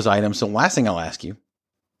all those items. So last thing I'll ask you,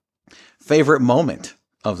 favorite moment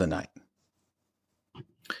of the night.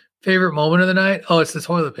 Favorite moment of the night? Oh, it's the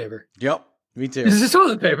toilet paper. Yep. Me too. It's the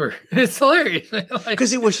toilet paper. It's hilarious.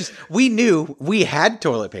 Because it was just, we knew we had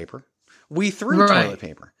toilet paper. We threw toilet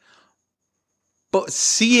paper. But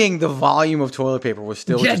seeing the volume of toilet paper was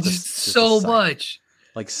still just so much.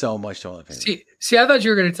 Like so much toilet paper. See, I thought you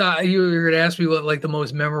were going to ask me what like the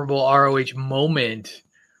most memorable ROH moment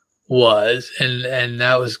was, and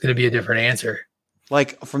that was going to be a different answer.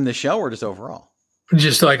 Like from the show or just overall?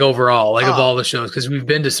 Just like overall, like of all the shows, because we've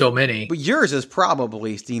been to so many. But yours is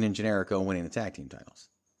probably Steen and Generico winning the tag team titles.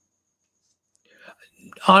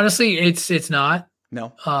 Honestly, it's not.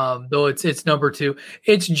 No. Though it's number 2.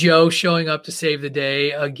 It's Joe showing up to save the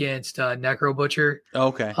day against Necro Butcher.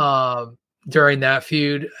 Okay. During that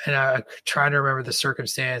feud, and I'm trying to remember the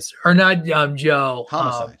circumstance, or not. Joe.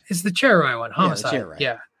 Homicide. It's the chair ride one. Homicide.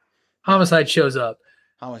 Yeah. Homicide shows up.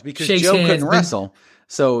 Because Joe couldn't wrestle.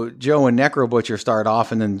 So Joe and Necro Butcher start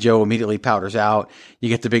off, and then Joe immediately powders out. You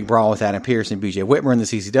get the big brawl with Adam Pearce and BJ Whitmer and the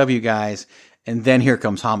CCW guys, and then here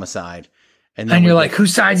comes Homicide. And you're like,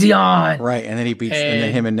 whose side's he on? Right. And then he beats, and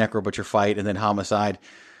then him and Necro Butcher fight, and then Homicide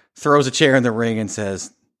throws a chair in the ring and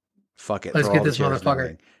says, fuck it. Let's get this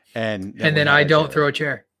motherfucker. And then I don't throw a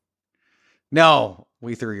chair. No,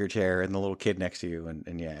 we threw your chair and the little kid next to you.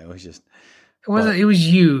 And yeah, it was just. It was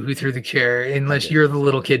you who threw the chair, unless you're the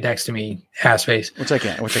little kid next to me, ass face. Which I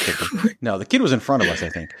can't. No, the kid was in front of us, I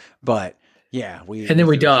think. But yeah, we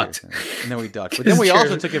ducked. And then we ducked. But then we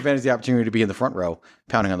also took advantage of the opportunity to be in the front row,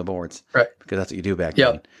 pounding on the boards. Right. Because that's what you do back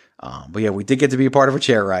then. But yeah, we did get to be a part of a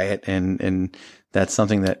chair riot, and that's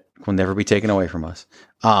something that will never be taken away from us.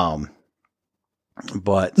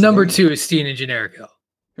 But number 2 is Steen and Generico.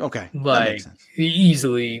 Okay. Like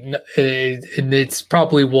easily, and it's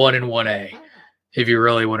probably 1 and 1A if you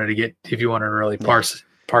really wanted to really parse it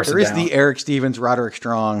down. There is the Eric Stevens, Roderick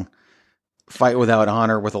Strong fight without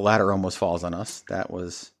honor where the ladder almost falls on us. That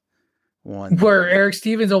was one where Eric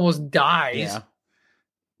Stevens almost dies. Yeah.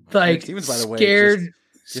 Like Eric Stevens, by the way,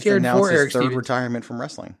 just announced his Eric third Stevens. retirement from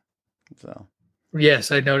wrestling. So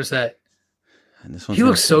yes, I noticed that. And this he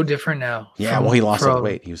looks so different now. Yeah, he lost all the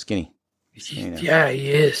weight. He was skinny. Yeah, he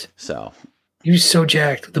is. So he was so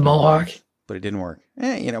jacked with the mohawk, but it didn't work.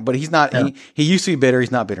 But he's not. No. He used to be bitter.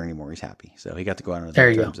 He's not bitter anymore. He's happy. So he got to go out on his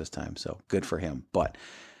own terms this time. So good for him. But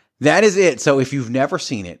that is it. So if you've never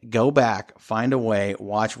seen it, go back, find a way,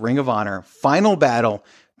 watch Ring of Honor Final Battle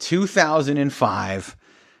 2005.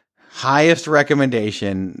 Highest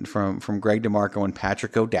recommendation from Greg DeMarco and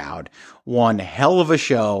Patrick O'Dowd. One hell of a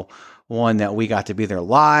show. One that we got to be there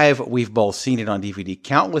live. We've both seen it on DVD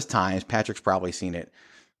countless times. Patrick's probably seen it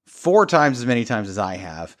 4 times as many times as I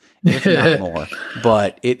have, if not more.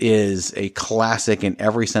 But it is a classic in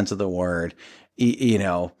every sense of the word. You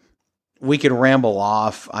know, we could ramble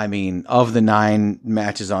off. I mean, of the 9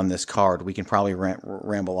 matches on this card, we can probably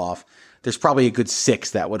ramble off. There's probably a good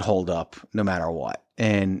 6 that would hold up no matter what.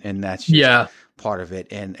 And that's just part of it.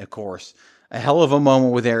 And of course, a hell of a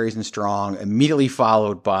moment with Aries and Strong, immediately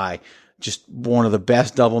followed by just one of the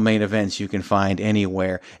best double main events you can find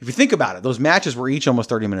anywhere. If you think about it, those matches were each almost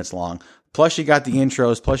 30 minutes long. Plus you got the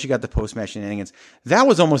intros, plus you got the post-match shenanigans. That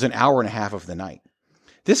was almost an hour and a half of the night.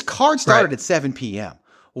 This card started at 7 p.m.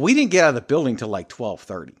 We didn't get out of the building till like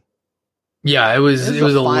 12:30. Yeah, it was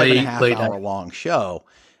a late hour long show.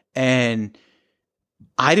 And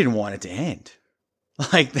I didn't want it to end.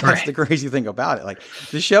 Like, that's the crazy thing about it. Like,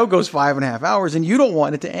 the show goes 5.5 hours and you don't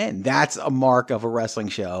want it to end. That's a mark of a wrestling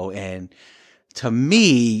show. And to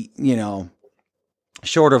me, you know,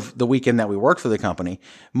 short of the weekend that we worked for the company,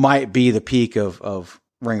 might be the peak of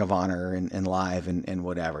Ring of Honor and live and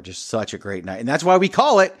whatever. Just such a great night. And that's why we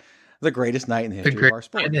call it the greatest night in the history of our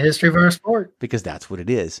sport. In the history of our sport. Because that's what it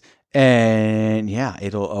is. And yeah,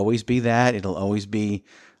 it'll always be that. It'll always be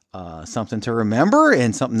something to remember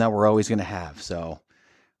and something that we're always going to have. So,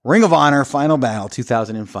 Ring of Honor Final Battle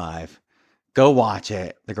 2005. Go watch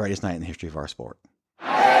it. The greatest night in the history of our sport. 8,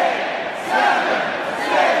 7, 6,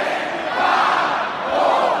 5,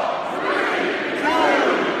 4, 3, 2,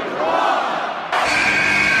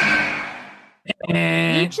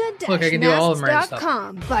 1. Look, I can do all of my stuff.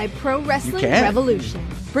 Lucha-Masks.com by Pro Wrestling Revolution.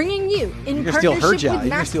 Bringing you in partnership with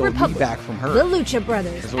Mask Republic, the Lucha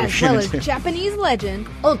Brothers, as well as Japanese legend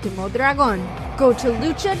Ultimo Dragon. Go to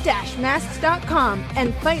lucha-masks.com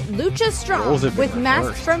and fight Lucha Strong with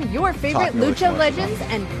masks from your favorite Lucha legends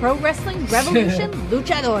and Pro Wrestling Revolution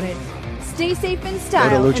luchadores. Stay safe in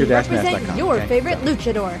style and represent your favorite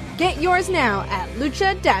luchador. Get yours now at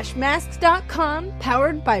lucha-masks.com,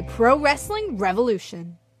 powered by Pro Wrestling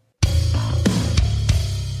Revolution.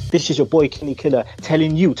 This is your boy Kenny Killer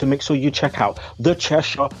telling you to make sure you check out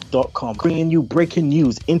thechairshot.com, bringing you breaking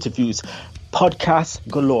news, interviews, podcasts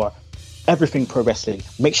galore, everything pro wrestling.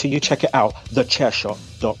 Make sure you check it out,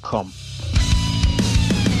 thechairshot.com.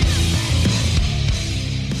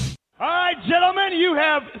 All right, gentlemen, you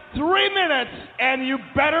have 3 minutes, and you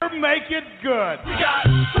better make it good. We got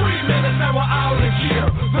 3 minutes and we're out of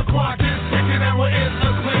here. The clock is ticking and we're in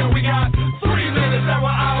the clear. We got 3 minutes and we're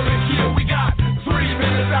out of here. We got 3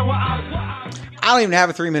 minutes and we're out. I don't even have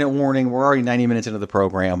a 3-minute warning. We're already 90 minutes into the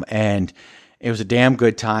program, and it was a damn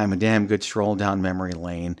good time, a damn good stroll down memory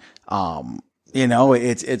lane. You know,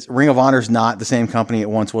 it's Ring of Honor is not the same company it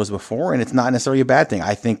once was before, and it's not necessarily a bad thing.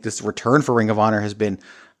 I think this return for Ring of Honor has been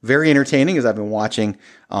very entertaining as I've been watching.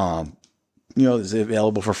 You know, it's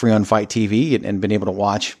available for free on Fight TV and been able to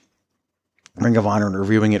watch Ring of Honor and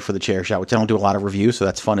reviewing it for the Chair Shot, which I don't do a lot of reviews, so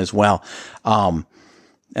that's fun as well.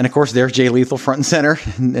 And of course, there's Jay Lethal front and center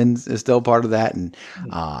and is still part of that. And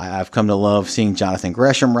I've come to love seeing Jonathan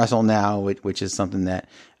Gresham wrestle now, which is something that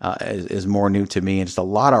is more new to me. And just a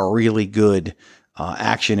lot of really good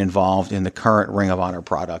action involved in the current Ring of Honor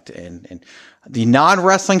product. And the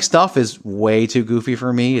non-wrestling stuff is way too goofy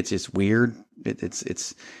for me. It's just weird.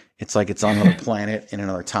 It's like it's on another planet in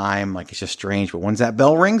another time. Like, it's just strange. But once that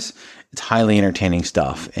bell rings, it's highly entertaining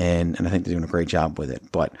stuff. And I think they're doing a great job with it.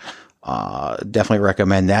 But definitely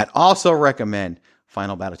recommend that. Also recommend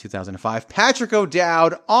Final Battle 2005. Patrick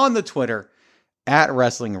O'Dowd on the Twitter at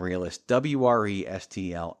Wrestling Realist,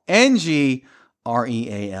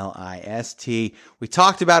 WRESTLNGREALIST. We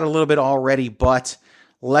talked about it a little bit already, but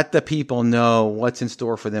let the people know what's in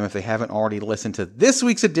store for them if they haven't already listened to this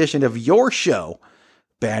week's edition of your show,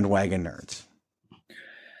 Bandwagon Nerds.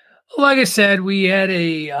 Like I said, we had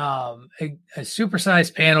a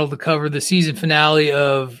supersized panel to cover the season finale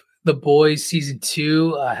of The Boys season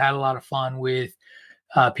 2. Had a lot of fun with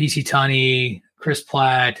PC Tunney, Chris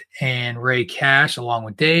Platt, and Ray Cash, along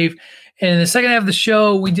with Dave. And in the second half of the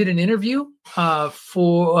show, we did an interview with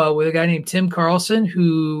a guy named Tim Carlson,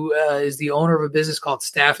 who is the owner of a business called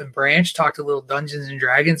Staff and Branch. Talked a little Dungeons and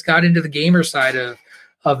Dragons, got into the gamer side of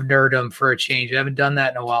nerdom for a change. I haven't done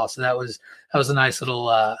that in a while, so that was a nice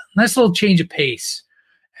little change of pace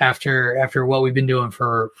after what we've been doing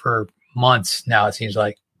for months now. It seems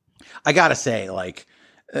like. I gotta say, like,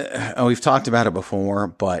 we've talked about it before,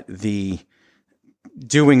 but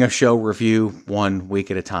doing a show review 1 week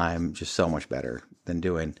at a time just so much better than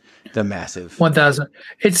doing the massive 1,000.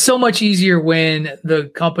 It's so much easier when the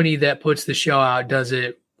company that puts the show out does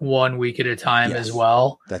it 1 week at a time as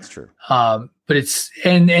well. That's true. But it's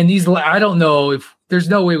and these, I don't know if there's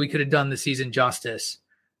no way we could have done the season justice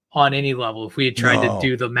on any level if we had tried to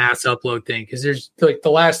do the mass upload thing, because there's like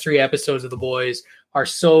the last 3 episodes of The Boys are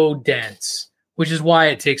so dense, which is why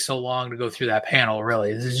it takes so long to go through that panel.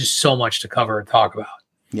 Really, there's just so much to cover and talk about.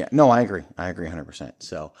 Yeah, no, I agree 100%.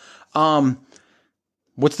 So,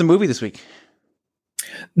 what's the movie this week?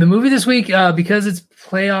 The movie this week, because it's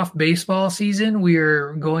playoff baseball season,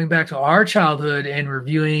 we're going back to our childhood and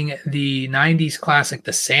reviewing the 90s classic,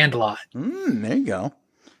 The Sandlot. There you go.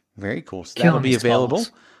 Very cool. So that'll be available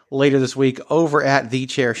later this week over at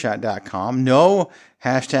thechairshot.com. No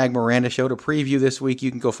hashtag Miranda show to preview this week. You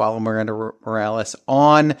can go follow Miranda Morales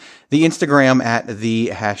on the Instagram at the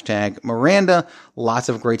hashtag Miranda. Lots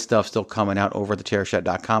of great stuff still coming out over at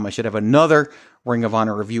thechairshot.com. I should have another Ring of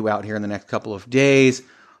Honor review out here in the next couple of days.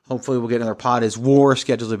 Hopefully we'll get another Pod is War.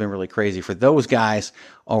 Schedules have been really crazy for those guys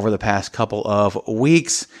over the past couple of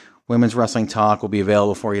weeks. Women's Wrestling Talk will be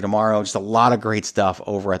available for you tomorrow. Just a lot of great stuff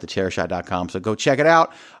over at thechairshot.com. So go check it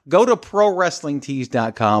out. Go to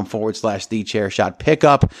prowrestlingtees.com/thechairshot. Pick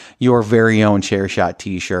up your very own Chairshot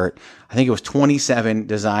t-shirt. I think it was 27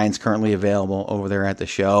 designs currently available over there at the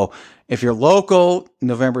show. If you're local,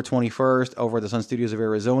 November 21st over at the Sun Studios of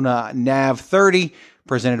Arizona, NAV 30,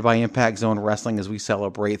 presented by Impact Zone Wrestling, as we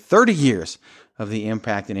celebrate 30 years of the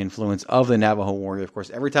impact and influence of the Navajo Warrior. Of course,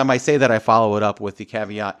 every time I say that, I follow it up with the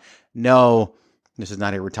caveat, no, this is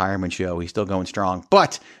not a retirement show. He's still going strong,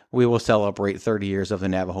 but we will celebrate 30 years of the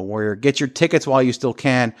Navajo Warrior. Get your tickets while you still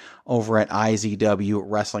can over at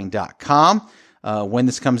izwwrestling.com. When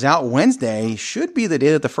this comes out, Wednesday should be the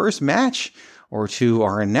day that the first match or 2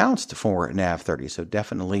 are announced for NAV 30. So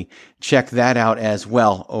definitely check that out as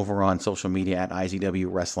well over on social media at IZW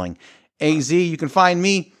Wrestling AZ. You can find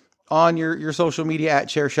me on your social media at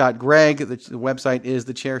Chairshot Greg. The website is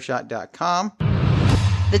thechairshot.com.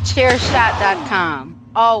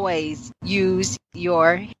 Thechairshot.com. Always use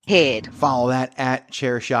your head. Follow that at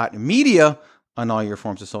Chairshot Media on all your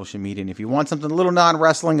forms of social media. And if you want something a little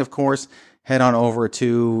non-wrestling, of course, head on over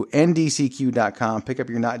to ndcq.com. Pick up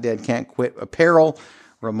your Not Dead Can't Quit apparel.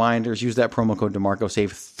 Reminders, use that promo code DeMarco,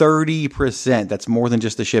 save 30%. That's more than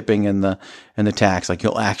just the shipping and the tax. Like,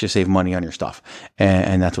 you'll actually save money on your stuff.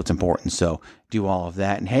 And that's what's important. So do all of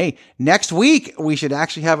that. And hey, next week we should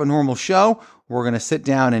actually have a normal show. We're going to sit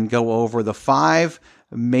down and go over the 5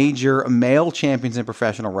 major male champions in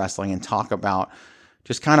professional wrestling and talk about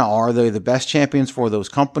just kind of, are they the best champions for those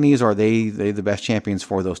companies? Are they the best champions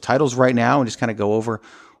for those titles right now? And just kind of go over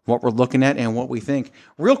what we're looking at and what we think.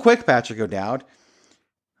 Real quick, Patrick O'Dowd.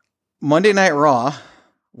 Monday Night Raw,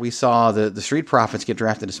 we saw the Street Profits get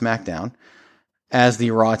drafted to SmackDown as the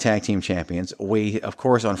Raw Tag Team Champions. We, of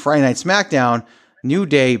course, on Friday Night SmackDown, New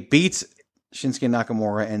Day beats Shinsuke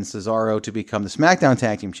Nakamura and Cesaro to become the SmackDown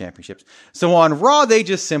Tag Team Championships. So on Raw, they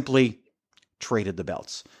just simply traded the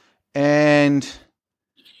belts. And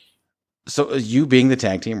so you being the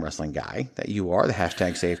tag team wrestling guy that you are, the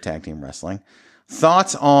hashtag Save Tag Team Wrestling,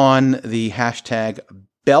 thoughts on the hashtag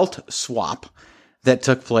belt swap that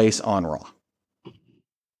took place on Raw?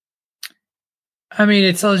 I mean,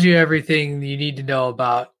 it tells you everything you need to know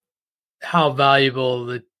about how valuable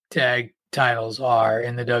the tag titles are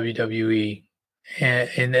in the WWE,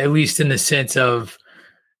 and at least in the sense of,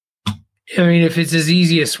 I mean, if it's as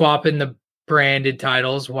easy as swapping the branded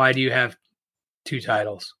titles, why do you have 2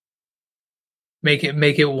 titles? Make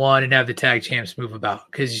it one and have the tag champs move about,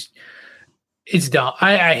 because it's dumb.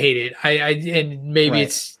 I hate it. And maybe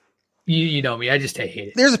it's you know me. I just hate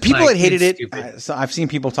it. There's people that hated it. So I've seen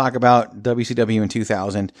people talk about WCW in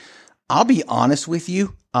 2000. I'll be honest with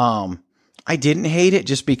you. I didn't hate it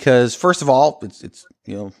just because, first of all, it's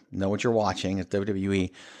know what you're watching. It's WWE.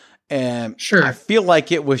 And sure, I feel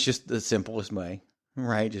like it was just the simplest way.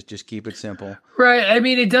 Right, just keep it simple. Right, I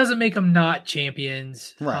mean, it doesn't make them not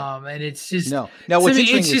champions. Right, and it's just no. What's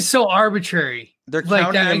interesting it's just so arbitrary. They're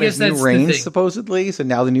counting them as new reigns, supposedly. So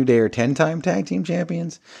now the New Day are 10-time tag team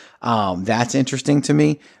champions. That's interesting to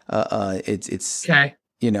me. It's okay,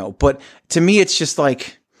 but to me, it's just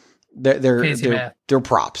like they're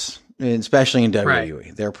props. And especially in WWE,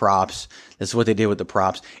 right. They're props. That's what they did with the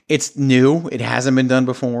props. It's new. It hasn't been done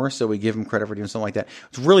before, so we give them credit for doing something like that.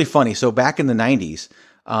 It's really funny. So back in the 90s,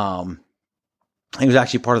 it was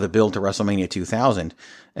actually part of the build to WrestleMania 2000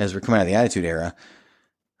 as we're coming out of the Attitude Era.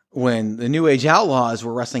 When the New Age Outlaws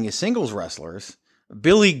were wrestling as singles wrestlers,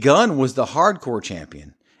 Billy Gunn was the hardcore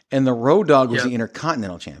champion, and the Road Dogg was the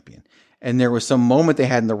Intercontinental champion. And there was some moment they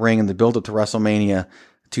had in the ring in the build up to WrestleMania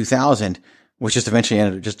 2000, which just eventually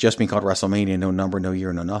ended up just being called WrestleMania, no number, no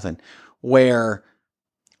year, no nothing, where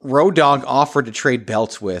Road Dogg offered to trade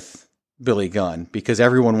belts with Billy Gunn because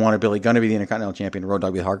everyone wanted Billy Gunn to be the Intercontinental champion, Road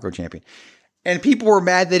Dogg be the hardcore champion. And people were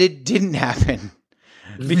mad that it didn't happen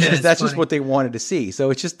because that's just what they wanted to see.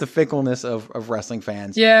 So it's just the fickleness of wrestling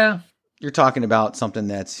fans. Yeah. You're talking about something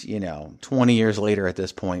that's, 20 years later at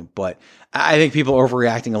this point, but I think people are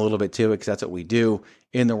overreacting a little bit to it because that's what we do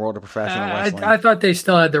in the world of professional wrestling. I thought they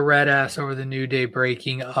still had the red ass over the New Day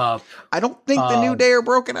breaking up. I don't think the New Day are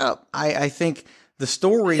broken up. I think the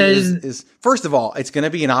story is first of all, it's going to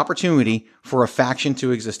be an opportunity for a faction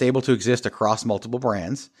to exist, able to exist across multiple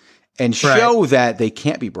brands and show that they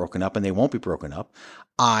can't be broken up and they won't be broken up.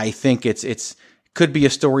 I think it's could be a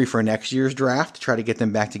story for next year's draft to try to get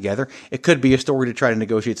them back together. It could be a story to try to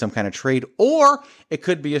negotiate some kind of trade, or it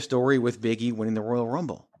could be a story with Big E winning the Royal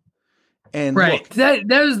Rumble. And look, look,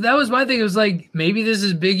 that was my thing. It was like, maybe this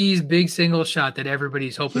is Big E's big single shot that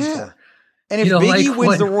everybody's hoping for. And if Big E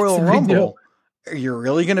wins the Royal Rumble, you're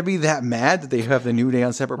really going to be that mad that they have the New Day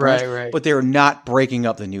on separate brands? Right. But they're not breaking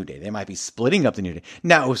up the New Day. They might be splitting up the New Day.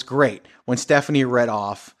 Now, it was great when Stephanie read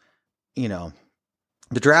off,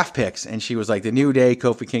 the draft picks, and she was like, the New Day,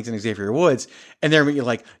 Kofi Kingston, Xavier Woods, and they're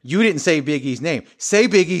like, you didn't say Big E's name. Say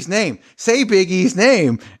Big E's name. Say Big E's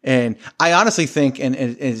name. And I honestly think, and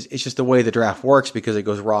it's just the way the draft works because it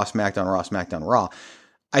goes Raw, SmackDown, Raw.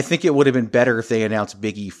 I think it would have been better if they announced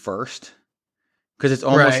Big E first, because it's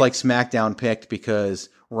almost like SmackDown picked because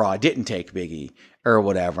Raw didn't take Big E or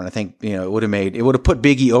whatever. And I think, it would have put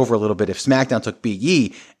Big E over a little bit if SmackDown took Big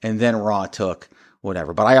E and then Raw took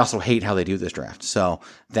whatever. But I also hate how they do this draft. So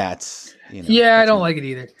that's, I don't like it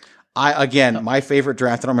either. My favorite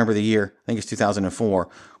draft, I don't remember the year, I think it's 2004,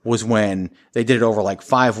 was when they did it over like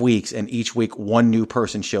 5 weeks and each week one new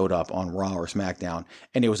person showed up on Raw or SmackDown.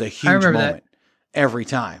 And it was a huge moment every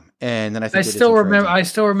time. And then I still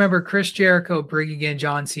remember Chris Jericho bringing in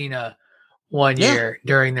John Cena one year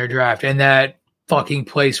during their draft, and that fucking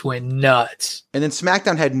place went nuts. And then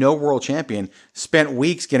SmackDown had no world champion, spent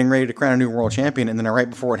weeks getting ready to crown a new world champion, and then right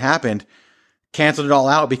before it happened, canceled it all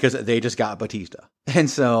out because they just got Batista. And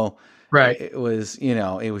so it was,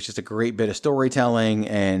 it was just a great bit of storytelling,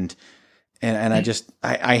 and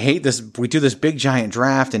I hate this. We do this big giant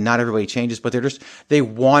draft and not everybody changes, but they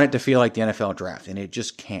want it to feel like the NFL draft, and it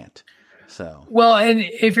just can't. So, well, and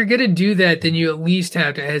if you're going to do that, then you at least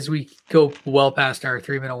have to, as we go well past our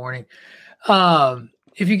 3-minute warning,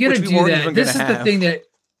 if you're going to do that, this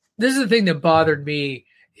is the thing that bothered me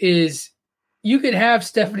is you could have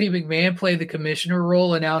Stephanie McMahon play the commissioner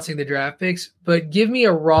role announcing the draft picks, but give me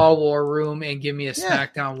a Raw War Room and give me a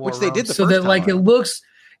SmackDown War Room. Which they did so that like it looks,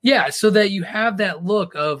 so that you have that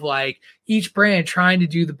look of each brand trying to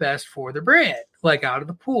do the best for the brand, out of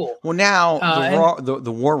the pool. Well, now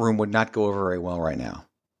the War Room would not go over very well right now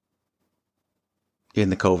in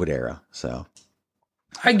the COVID era. So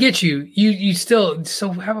I get you. You still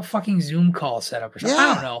have a fucking Zoom call set up or something.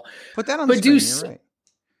 I don't know. Put that on the screen. You're right.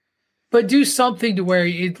 But do something to where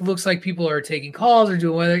it looks like people are taking calls or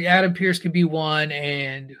doing whether Adam Pearce could be one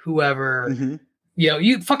and whoever. Mm-hmm.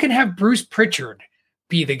 You fucking have Bruce Pritchard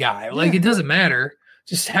be the guy. It doesn't matter.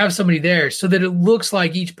 Just have somebody there so that it looks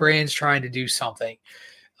like each brand's trying to do something.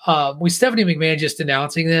 With Stephanie McMahon just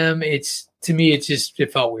announcing them, to me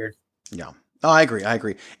it felt weird. Yeah. Oh, I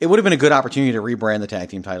agree. It would have been a good opportunity to rebrand the tag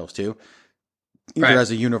team titles too, either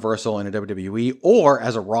as a Universal and a WWE, or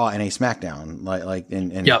as a Raw and a SmackDown.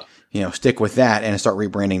 And stick with that and start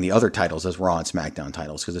rebranding the other titles as Raw and SmackDown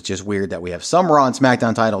titles, because it's just weird that we have some Raw and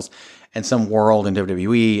SmackDown titles and some World and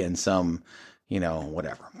WWE and some,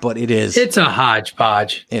 whatever. But it's a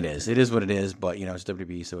hodgepodge. It is what it is. But it's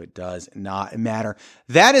WWE, so it does not matter.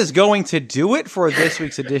 That is going to do it for this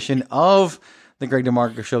week's edition of the Greg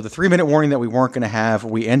DeMarco Show. The 3-minute warning that we weren't going to have,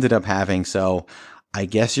 we ended up having. So I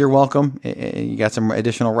guess you're welcome. You got some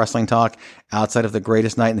additional wrestling talk outside of the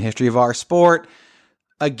greatest night in the history of our sport.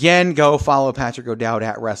 Again, go follow Patrick O'Dowd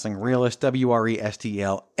at Wrestling Realist,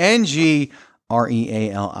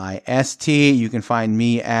 WRESTLNGREALIST. You can find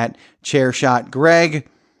me at Chairshot Greg.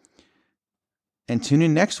 And tune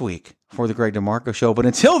in next week for the Greg DeMarco Show. But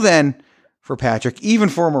until then, for Patrick, even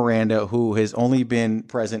for Miranda, who has only been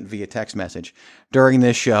present via text message during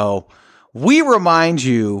this show, we remind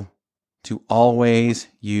you to always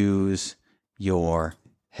use your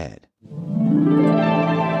head.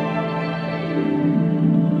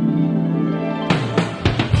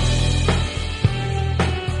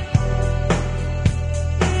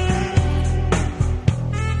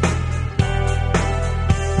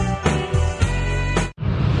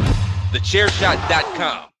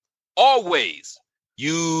 TheChairShot.com. Always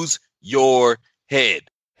use your head.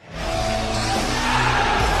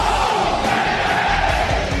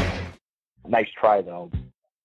 Nice try, though.